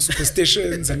started thinking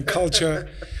superstitions and culture.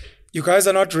 You guys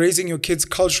are not raising your kids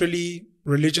culturally,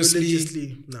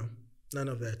 religiously? No, none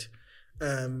of that.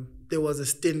 There was a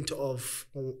stint of,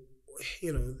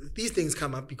 these things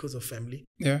come up because of family.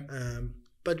 Yeah.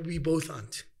 But we both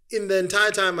aren't. In the entire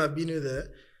time I've been with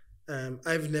her,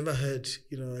 I've never heard,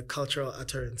 a cultural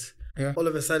utterance. Yeah. All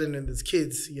of a sudden, when there's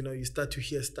kids, you start to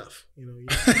hear stuff. You need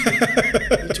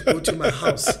to go to my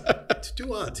house to do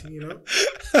what?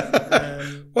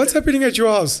 What's happening at your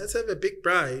house? Let's have a big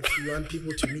braai if you want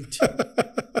people to meet. So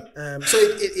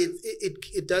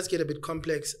it does get a bit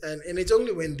complex, and it's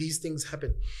only when these things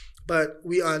happen. But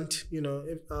we aren't.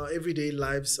 If our everyday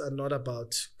lives are not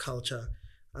about culture,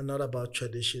 are not about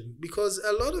tradition, because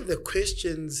a lot of the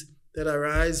questions that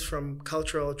arise from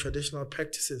cultural traditional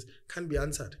practices can't be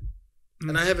answered.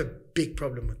 And I have a big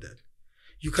problem with that.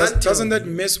 You can't. Doesn't that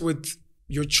mess with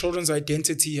your children's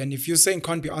identity? And if you're saying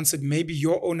can't be answered, maybe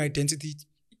your own identity,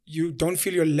 you don't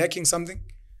feel you're lacking something?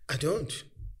 I don't.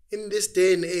 In this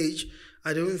day and age,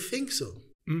 I don't think so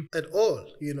at all,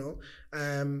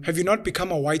 Have you not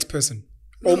become a white person?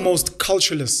 No. Almost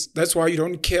cultureless. That's why you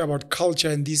don't care about culture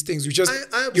and these things. You're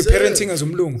observe, parenting as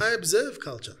umlungu. I observe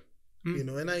culture,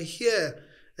 and I hear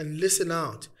and listen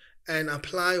out and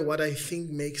apply what I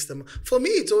think makes them. For me,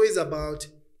 it's always about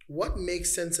what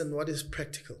makes sense and what is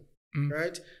practical,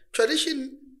 right?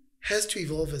 Tradition has to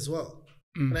evolve as well.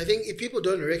 And I think if people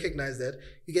don't recognize that,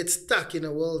 you get stuck in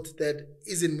a world that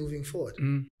isn't moving forward.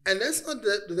 And that's not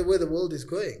the way the world is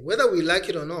going. Whether we like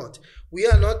it or not, we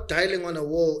are not dialing on a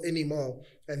wall anymore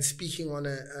and speaking on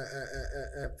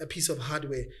a piece of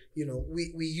hardware.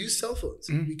 We use cell phones.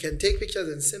 We can take pictures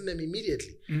and send them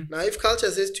immediately. Now, if culture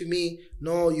says to me,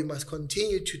 no, you must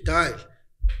continue to dial,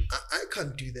 I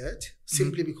can't do that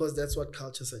simply because that's what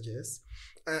culture suggests.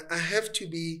 I have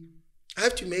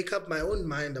to make up my own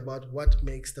mind about what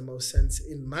makes the most sense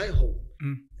in my home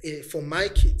for my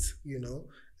kids,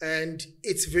 And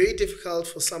it's very difficult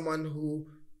for someone who,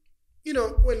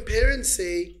 when parents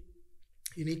say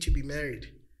you need to be married,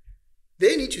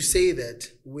 they need to say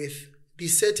that with the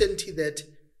certainty that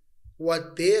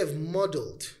what they have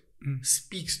modeled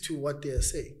speaks to what they are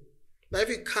saying. Now, if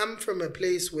you come from a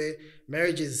place where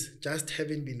marriages just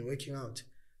haven't been working out,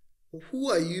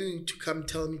 who are you to come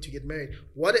tell me to get married?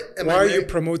 Why are you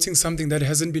promoting something that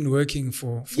hasn't been working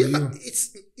for you?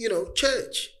 It's,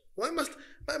 church. Why must...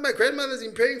 My grandmother's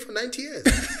been praying for 90 years.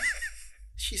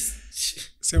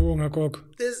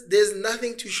 There's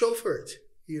nothing to show for it,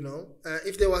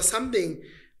 If there was something,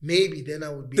 maybe then I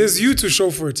would be... There's you to show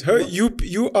for it.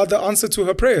 You are the answer to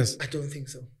her prayers. I don't think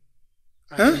so.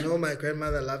 I know my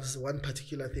grandmother loves one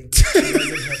particular thing. She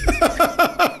doesn't have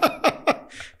it.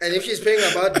 And if she's praying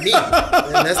about me,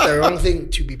 then that's the wrong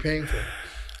thing to be praying for.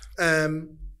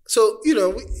 So,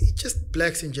 just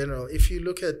blacks in general, if you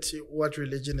look at what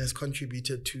religion has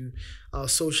contributed to our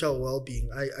social well-being,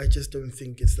 I just don't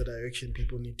think it's the direction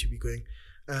people need to be going.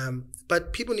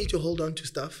 But people need to hold on to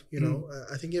stuff,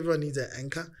 I think everyone needs an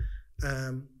anchor.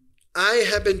 I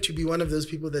happen to be one of those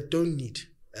people that don't need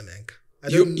an anchor.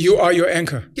 You are your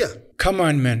anchor? Yeah. Come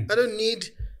on, man. I don't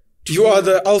need... You are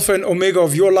the alpha and omega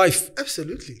of your life.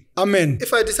 Absolutely. Amen.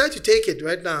 If I decide to take it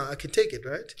right now, I can take it,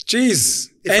 right? Jeez.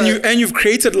 You've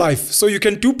created life, so you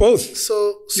can do both.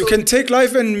 So you can take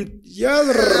life and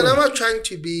And I'm not trying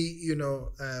to be,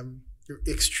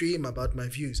 extreme about my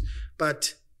views,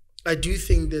 but I do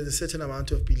think there's a certain amount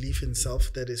of belief in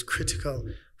self that is critical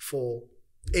for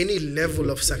any level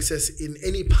of success in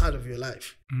any part of your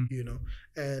life,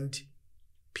 and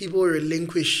people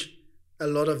relinquish a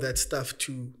lot of that stuff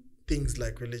to things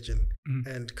like religion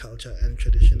and culture and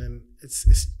tradition, and it's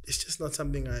just not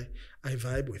something I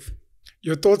vibe with.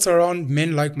 Your thoughts around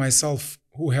men like myself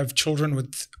who have children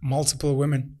with multiple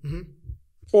women,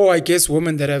 or I guess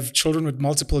women that have children with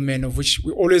multiple men, of which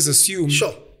we always assume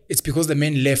it's because the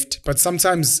men left, but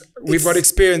sometimes we've got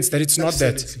experience that it's not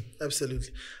that. Absolutely.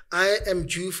 I am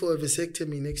due for a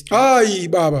vasectomy next week. Aye,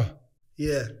 Baba.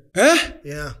 Yeah. Huh?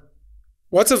 Yeah.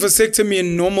 What's a vasectomy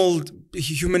in normal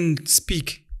human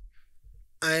speak?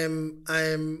 I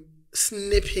am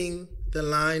snipping the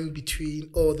line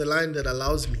the line that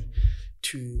allows me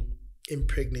to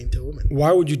impregnate a woman.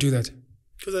 Why would you do that?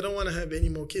 Because I don't want to have any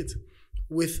more kids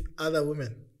with other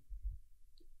women.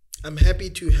 I'm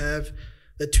happy to have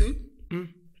the two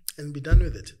and be done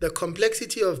with it. The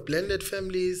complexity of blended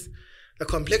families, the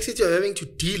complexity of having to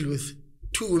deal with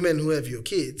two women who have your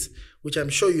kids which I'm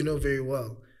sure you know very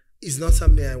well, is not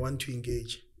something I want to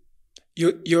engage.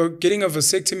 You're getting a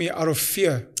vasectomy out of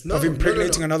fear of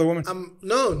impregnating another woman?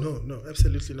 No,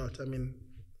 absolutely not. I mean,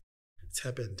 it's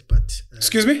happened, but...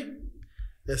 Excuse me?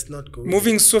 Let's not go...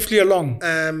 Moving swiftly along.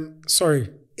 Sorry.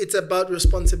 It's about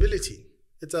responsibility.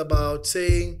 It's about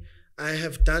saying, I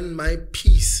have done my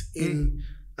piece in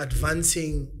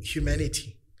advancing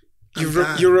humanity.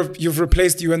 You've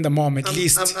replaced you and the mom, at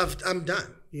least. I'm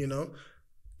done, you know.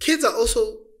 Kids are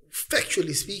also,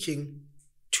 factually speaking,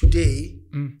 today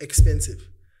expensive.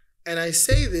 And I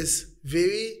say this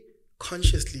very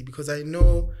consciously because I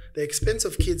know the expense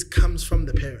of kids comes from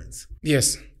the parents.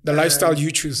 Yes, the lifestyle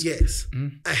you choose. Yes,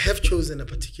 I have chosen a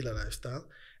particular lifestyle,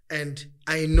 and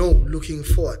I know looking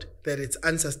forward that it's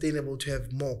unsustainable to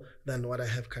have more than what I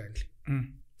have currently.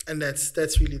 And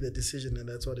that's really the decision, and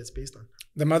that's what it's based on.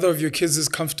 The mother of your kids is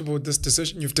comfortable with this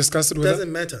decision? You've discussed it with her? It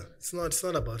doesn't matter. It's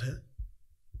not about her.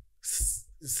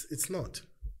 It's not.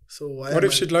 So what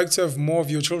if she'd like to have more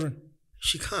of your children?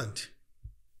 She can't.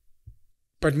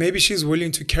 But maybe she's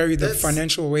willing to carry the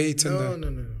financial weight. No.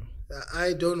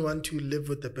 I don't want to live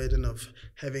with the burden of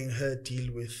having her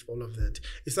deal with all of that.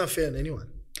 It's not fair on anyone.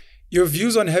 Your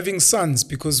views on having sons,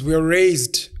 because we're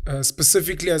raised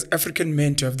specifically as African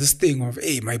men to have this thing of,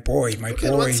 hey, my boy. Look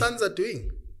at what sons are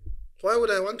doing. Why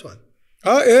would I want one?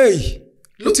 Hey.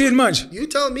 Look, you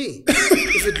tell me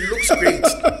if it looks great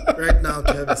right now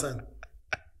to have a son.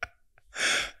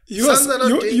 Sons are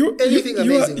not doing anything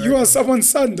amazing. You are someone's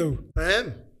son, though. I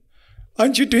am.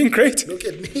 Aren't you doing great? Look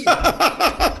at me.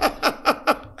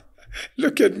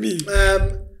 Look at me.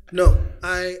 No,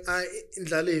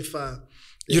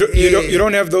 you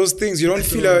don't have those things. You don't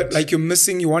feel like you're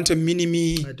missing. You want a mini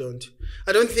me. I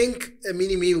don't think a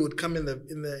mini me would come in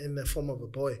the form of a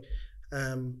boy.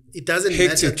 It doesn't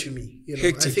matter to me. You know,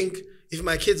 I think if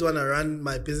my kids want to run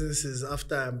my businesses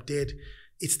after I'm dead,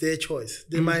 it's their choice.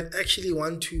 They might actually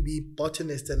want to be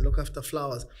botanists and look after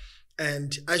flowers,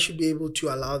 and I should be able to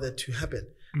allow that to happen.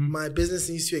 My business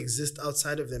needs to exist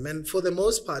outside of them. And for the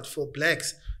most part, for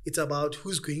blacks, it's about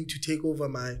who's going to take over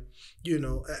my,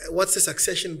 what's the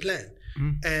succession plan?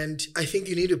 And I think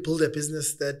you need to build a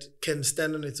business that can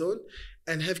stand on its own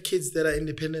and have kids that are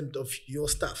independent of your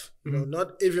stuff. You know,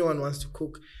 not everyone wants to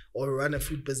cook or run a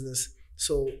food business.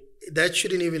 So that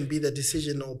shouldn't even be the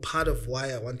decision or part of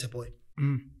why I want a boy,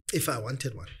 if I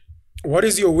wanted one. What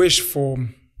is your wish for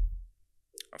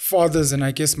fathers and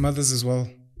I guess mothers as well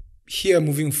here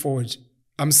moving forward?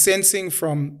 I'm sensing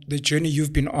from the journey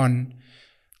you've been on,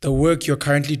 the work you're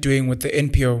currently doing with the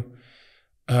NPO,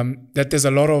 that there's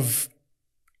a lot of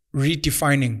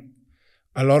redefining,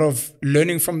 a lot of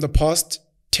learning from the past,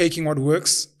 taking what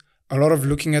works, a lot of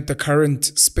looking at the current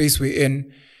space we're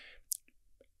in,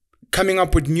 coming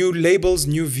up with new labels,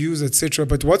 new views, etc.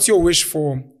 But what's your wish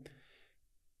for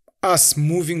us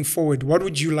moving forward? What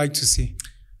would you like to see?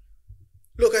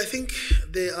 Look, I think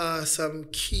there are some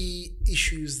key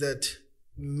issues that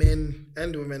men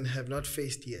and women have not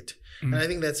faced yet. And I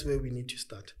think that's where we need to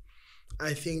start.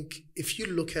 I think if you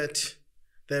look at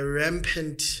the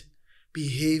rampant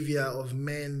behavior of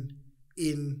men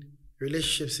in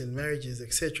relationships, in marriages,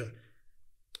 etc.,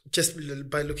 just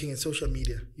by looking at social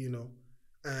media,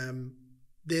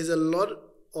 there's a lot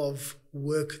of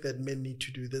work that men need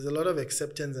to do. There's a lot of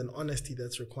acceptance and honesty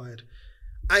that's required.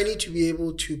 I need to be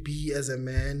able to be, as a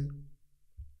man,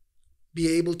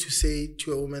 be able to say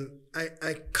to a woman,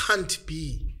 I can't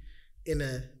be in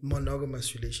a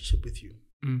monogamous relationship with you.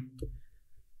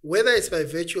 Whether it's by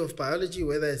virtue of biology,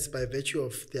 whether it's by virtue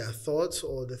of their thoughts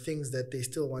or the things that they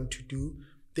still want to do,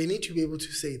 they need to be able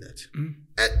to say that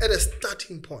at a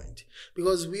starting point.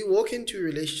 Because we walk into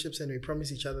relationships and we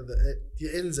promise each other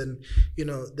the ends and,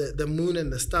 the moon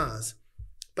and the stars.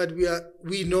 But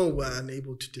we know we're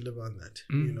unable to deliver on that.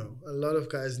 A lot of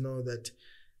guys know that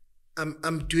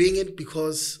I'm doing it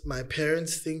because my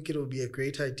parents think it will be a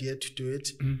great idea to do it.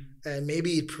 And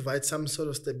maybe it provides some sort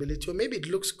of stability, or maybe it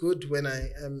looks good when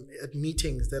I am at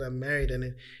meetings that I'm married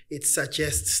and it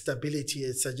suggests stability.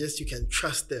 It suggests you can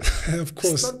trust them. Of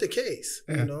course. It's not the case,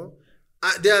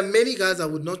 there are many guys I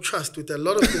would not trust with a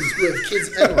lot of things who have kids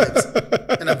and wives,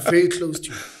 and I'm very close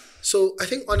to. So I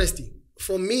think honesty.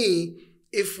 For me,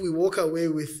 if we walk away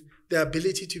with the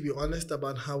ability to be honest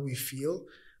about how we feel,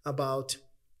 about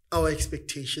our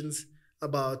expectations,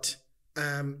 about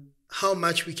how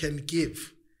much we can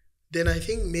give, then I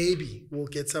think maybe we'll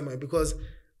get somewhere. Because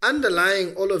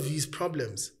underlying all of these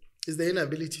problems is the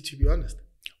inability to be honest.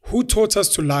 Who taught us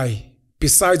to lie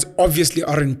besides obviously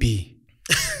R&B?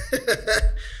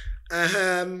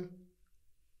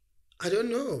 I don't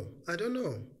know.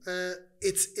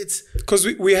 It's Because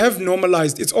we have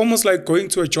normalized. It's almost like going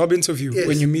to a job interview Yes.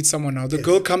 when you meet someone now. The Yes.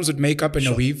 girl comes with makeup and a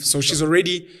Sure. weave, so she's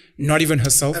already not even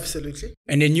herself. absolutely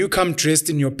And then you come dressed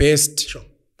in your best. sure.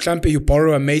 Clamper, you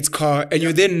borrow a mate's car, and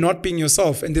you're then not being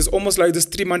yourself. And there's almost like this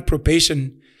 3-month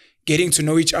probation, getting to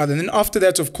know each other. And then after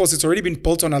that, of course, it's already been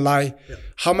built on a lie. Yeah.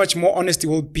 How much more honesty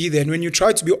will be there? And when you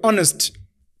try to be honest,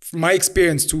 from my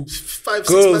experience, to 5-6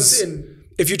 girls, months in,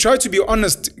 if you try to be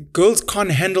honest, girls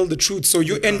can't handle the truth. So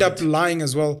you end up lying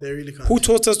as well. they really can't. Who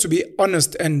taught us to be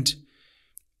honest, and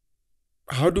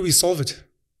how do we solve it?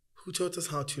 Who taught us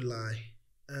how to lie?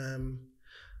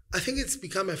 I think it's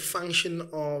become a function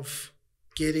of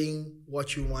getting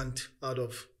what you want out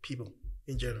of people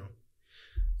in general.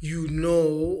 You know,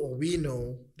 or we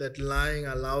know, that lying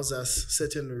allows us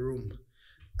certain room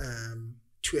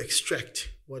to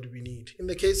extract what we need. In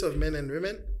the case of men and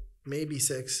women, maybe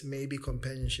sex, maybe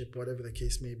companionship, whatever the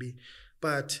case may be.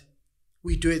 But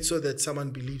we do it so that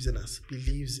someone believes in us,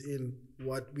 believes in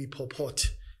what we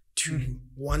purport to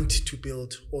want to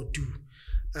build or do.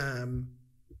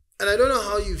 And I don't know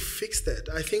how you fix that.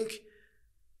 I think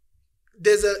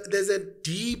there's a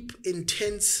deep,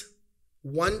 intense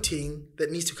wanting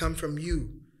that needs to come from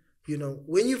you. You know,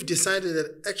 when you've decided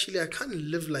that actually I can't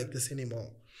live like this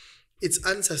anymore, it's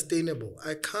unsustainable.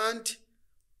 I can't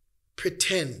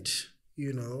pretend,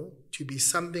 you know, to be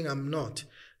something I'm not.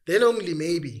 Then only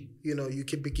maybe, you know, you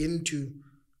can begin to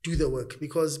do the work,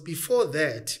 because before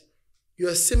that, you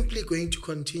are simply going to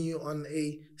continue on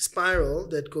a spiral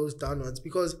that goes downwards,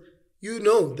 because you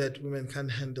know that women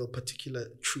can't handle particular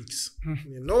truths.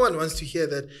 You know, no one wants to hear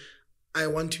that I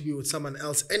want to be with someone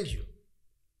else and you.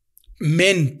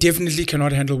 Men definitely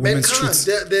cannot handle Men women's can't. truths.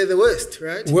 They're the worst,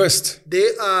 right? Worst. They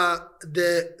are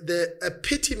the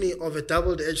epitome of a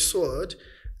double-edged sword,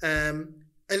 and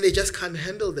they just can't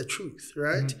handle the truth,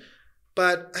 right?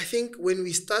 But I think when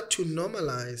we start to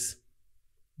normalize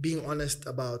being honest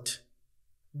about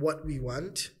what we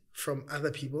want from other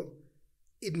people,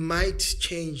 it might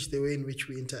change the way in which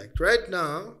we interact. Right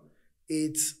now,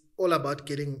 it's all about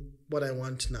getting what I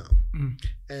want now.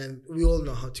 And we all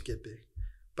know how to get there.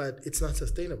 But it's not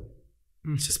sustainable.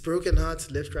 It's just broken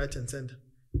hearts, left, right, and center.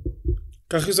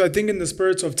 Kagiso, I think in the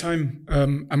spirit of time,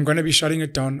 I'm going to be shutting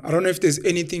it down. I don't know if there's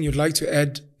anything you'd like to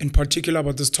add in particular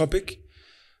about this topic.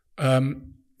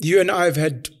 You and I have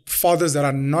had fathers that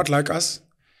are not like us.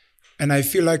 And I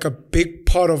feel like a big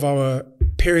part of our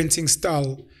parenting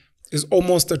style is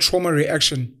almost a trauma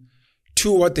reaction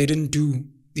to what they didn't do,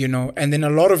 you know. And then a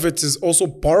lot of it is also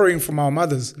borrowing from our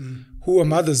mothers, who are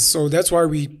mothers. So that's why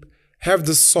we have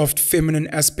this soft feminine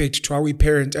aspect to how we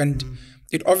parent. And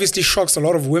it obviously shocks a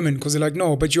lot of women, because they're like,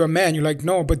 no, but you're a man. You're like,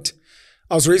 no, but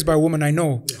I was raised by a woman. I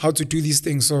know how to do these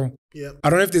things. So I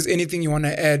don't know if there's anything you want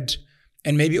to add,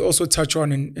 and maybe also touch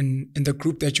on in the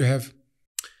group that you have.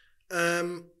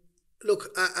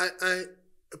 Look, I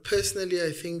personally,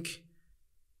 I think,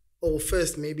 or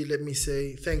first, maybe let me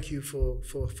say thank you for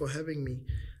having me.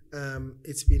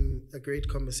 It's been a great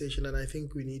conversation, and I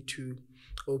think we need to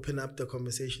open up the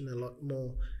conversation a lot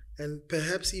more, and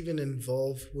perhaps even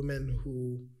involve women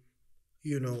who,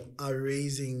 you know, are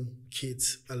raising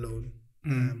kids alone,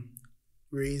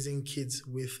 raising kids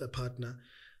with a partner,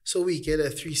 so we get a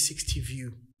 360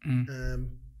 view.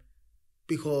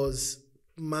 Because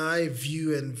my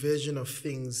view and version of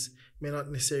things may not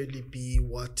necessarily be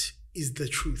what is the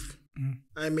truth.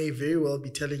 I may very well be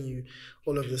telling you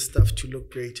all of this stuff to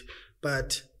look great,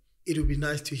 but it would be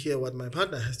nice to hear what my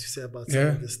partner has to say about some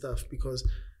of this stuff, because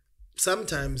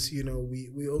sometimes, you know,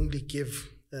 we only give,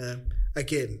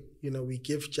 again, you know, we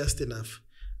give just enough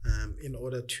in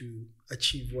order to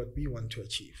achieve what we want to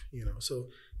achieve, you know. So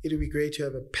it would be great to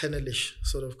have a panelish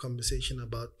sort of conversation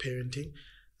about parenting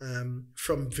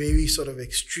from very sort of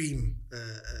extreme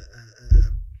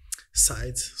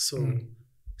sides,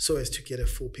 so as to get a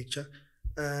full picture.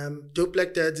 Dope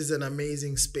Black Dads is an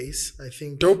amazing space, I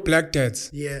think. Dope Black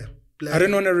Dads. Yeah. Black. I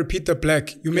don't want to repeat the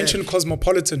black. You mentioned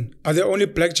cosmopolitan. Are there only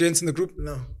black gents in the group?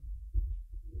 No.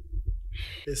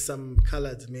 There's some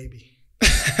colored, maybe.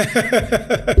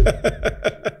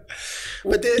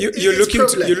 But you're looking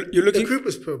the group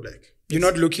is pro-black. You're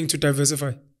not looking to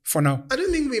diversify for now. I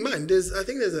don't think we mind. I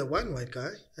think there's a one white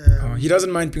guy. He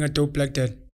doesn't mind being a dope black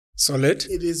dad. Solid.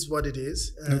 It is what it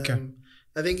is. Okay.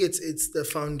 I think it's the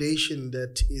foundation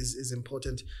that is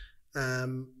important.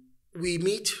 We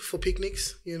meet for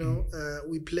picnics, you know.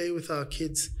 We play with our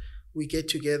kids. We get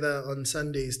together on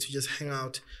Sundays to just hang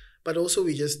out. But also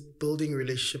we're just building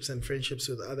relationships and friendships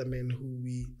with other men who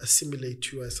we assimilate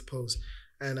to, I suppose.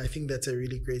 And I think that's a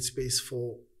really great space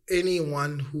for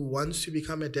anyone who wants to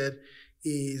become a dad,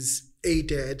 is a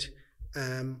dad,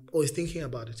 or is thinking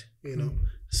about it, you know.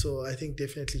 So I think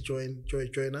definitely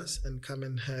join us and come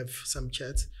and have some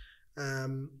chats.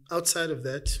 Outside of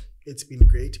that, it's been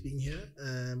great being here.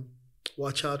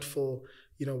 Watch out for,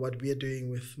 you know, what we're doing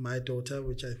with my daughter,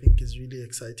 which I think is really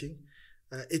exciting.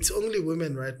 It's only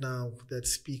women right now that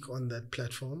speak on that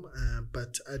platform,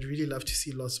 but I'd really love to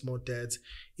see lots more dads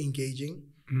engaging.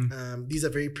 These are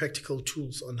very practical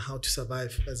tools on how to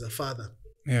survive as a father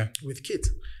with kids,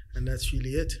 and that's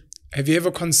really it. Have you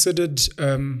ever considered,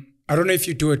 I don't know if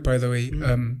you do it, by the way,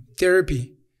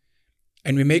 therapy?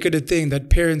 And we make it a thing that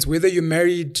parents, whether you're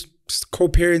married,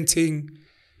 co-parenting,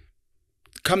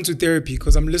 come to therapy.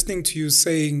 Because I'm listening to you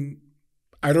saying,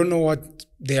 I don't know what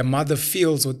their mother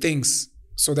feels or thinks.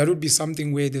 So that would be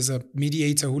something where there's a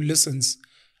mediator who listens.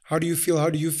 How do you feel?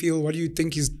 How do you feel? What do you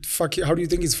think he's fucking? How do you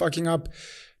think he's fucking up?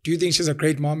 Do you think she's a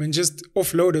great mom? And just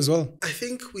offload as well. I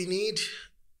think we need,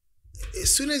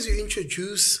 as soon as you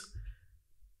introduce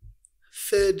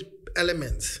third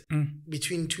elements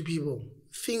between two people,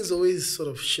 things always sort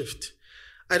of shift.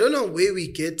 I don't know where we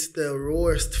get the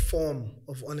rawest form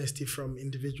of honesty from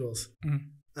individuals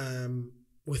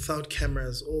without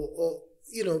cameras or,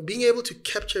 you know, being able to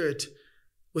capture it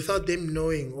without them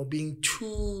knowing or being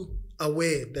too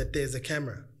aware that there's a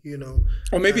camera, you know.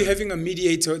 Or maybe having a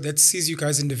mediator that sees you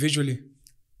guys individually.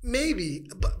 Maybe,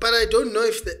 but I don't know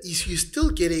if you're still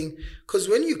getting, because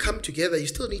when you come together, you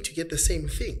still need to get the same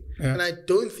thing. Yeah. And I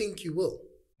don't think you will.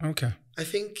 Okay. I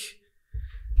think,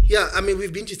 yeah, I mean,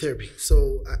 we've been to therapy.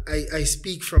 So I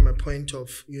speak from a point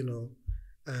of, you know,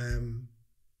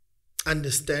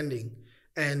 understanding.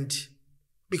 And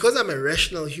because I'm a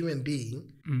rational human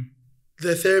being,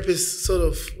 the therapist sort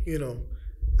of, you know,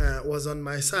 was on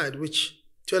my side, which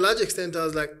to a large extent, I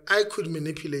was like, I could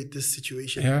manipulate this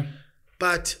situation. Yeah.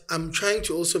 But I'm trying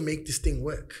to also make this thing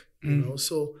work, you know?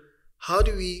 So how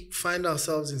do we find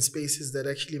ourselves in spaces that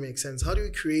actually make sense? How do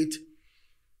we create,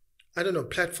 I don't know,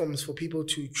 platforms for people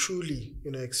to truly,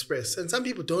 you know, express? And some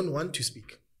people don't want to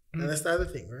speak. And that's the other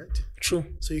thing, right? True.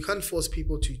 So you can't force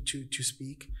people to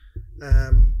speak.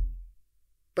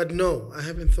 But no, I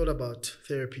haven't thought about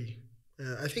therapy.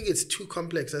 I think it's too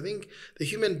complex. I think the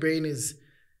human brain is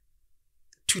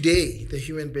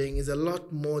a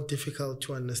lot more difficult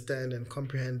to understand and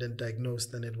comprehend and diagnose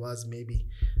than it was maybe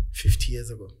 50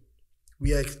 years ago.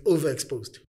 We are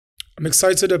overexposed. I'm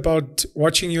excited about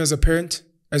watching you as a parent,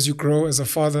 as you grow as a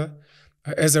father,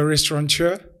 as a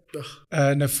restaurateur,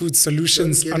 and a food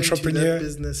solutions entrepreneur. Into that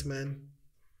business, man.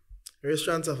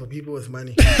 Restaurants are for people with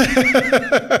money.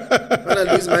 When I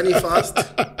lose money fast,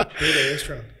 build a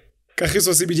restaurant.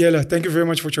 Kagiso, Sebediela, thank you very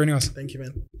much for joining us. Thank you,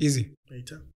 man. Easy.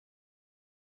 Later.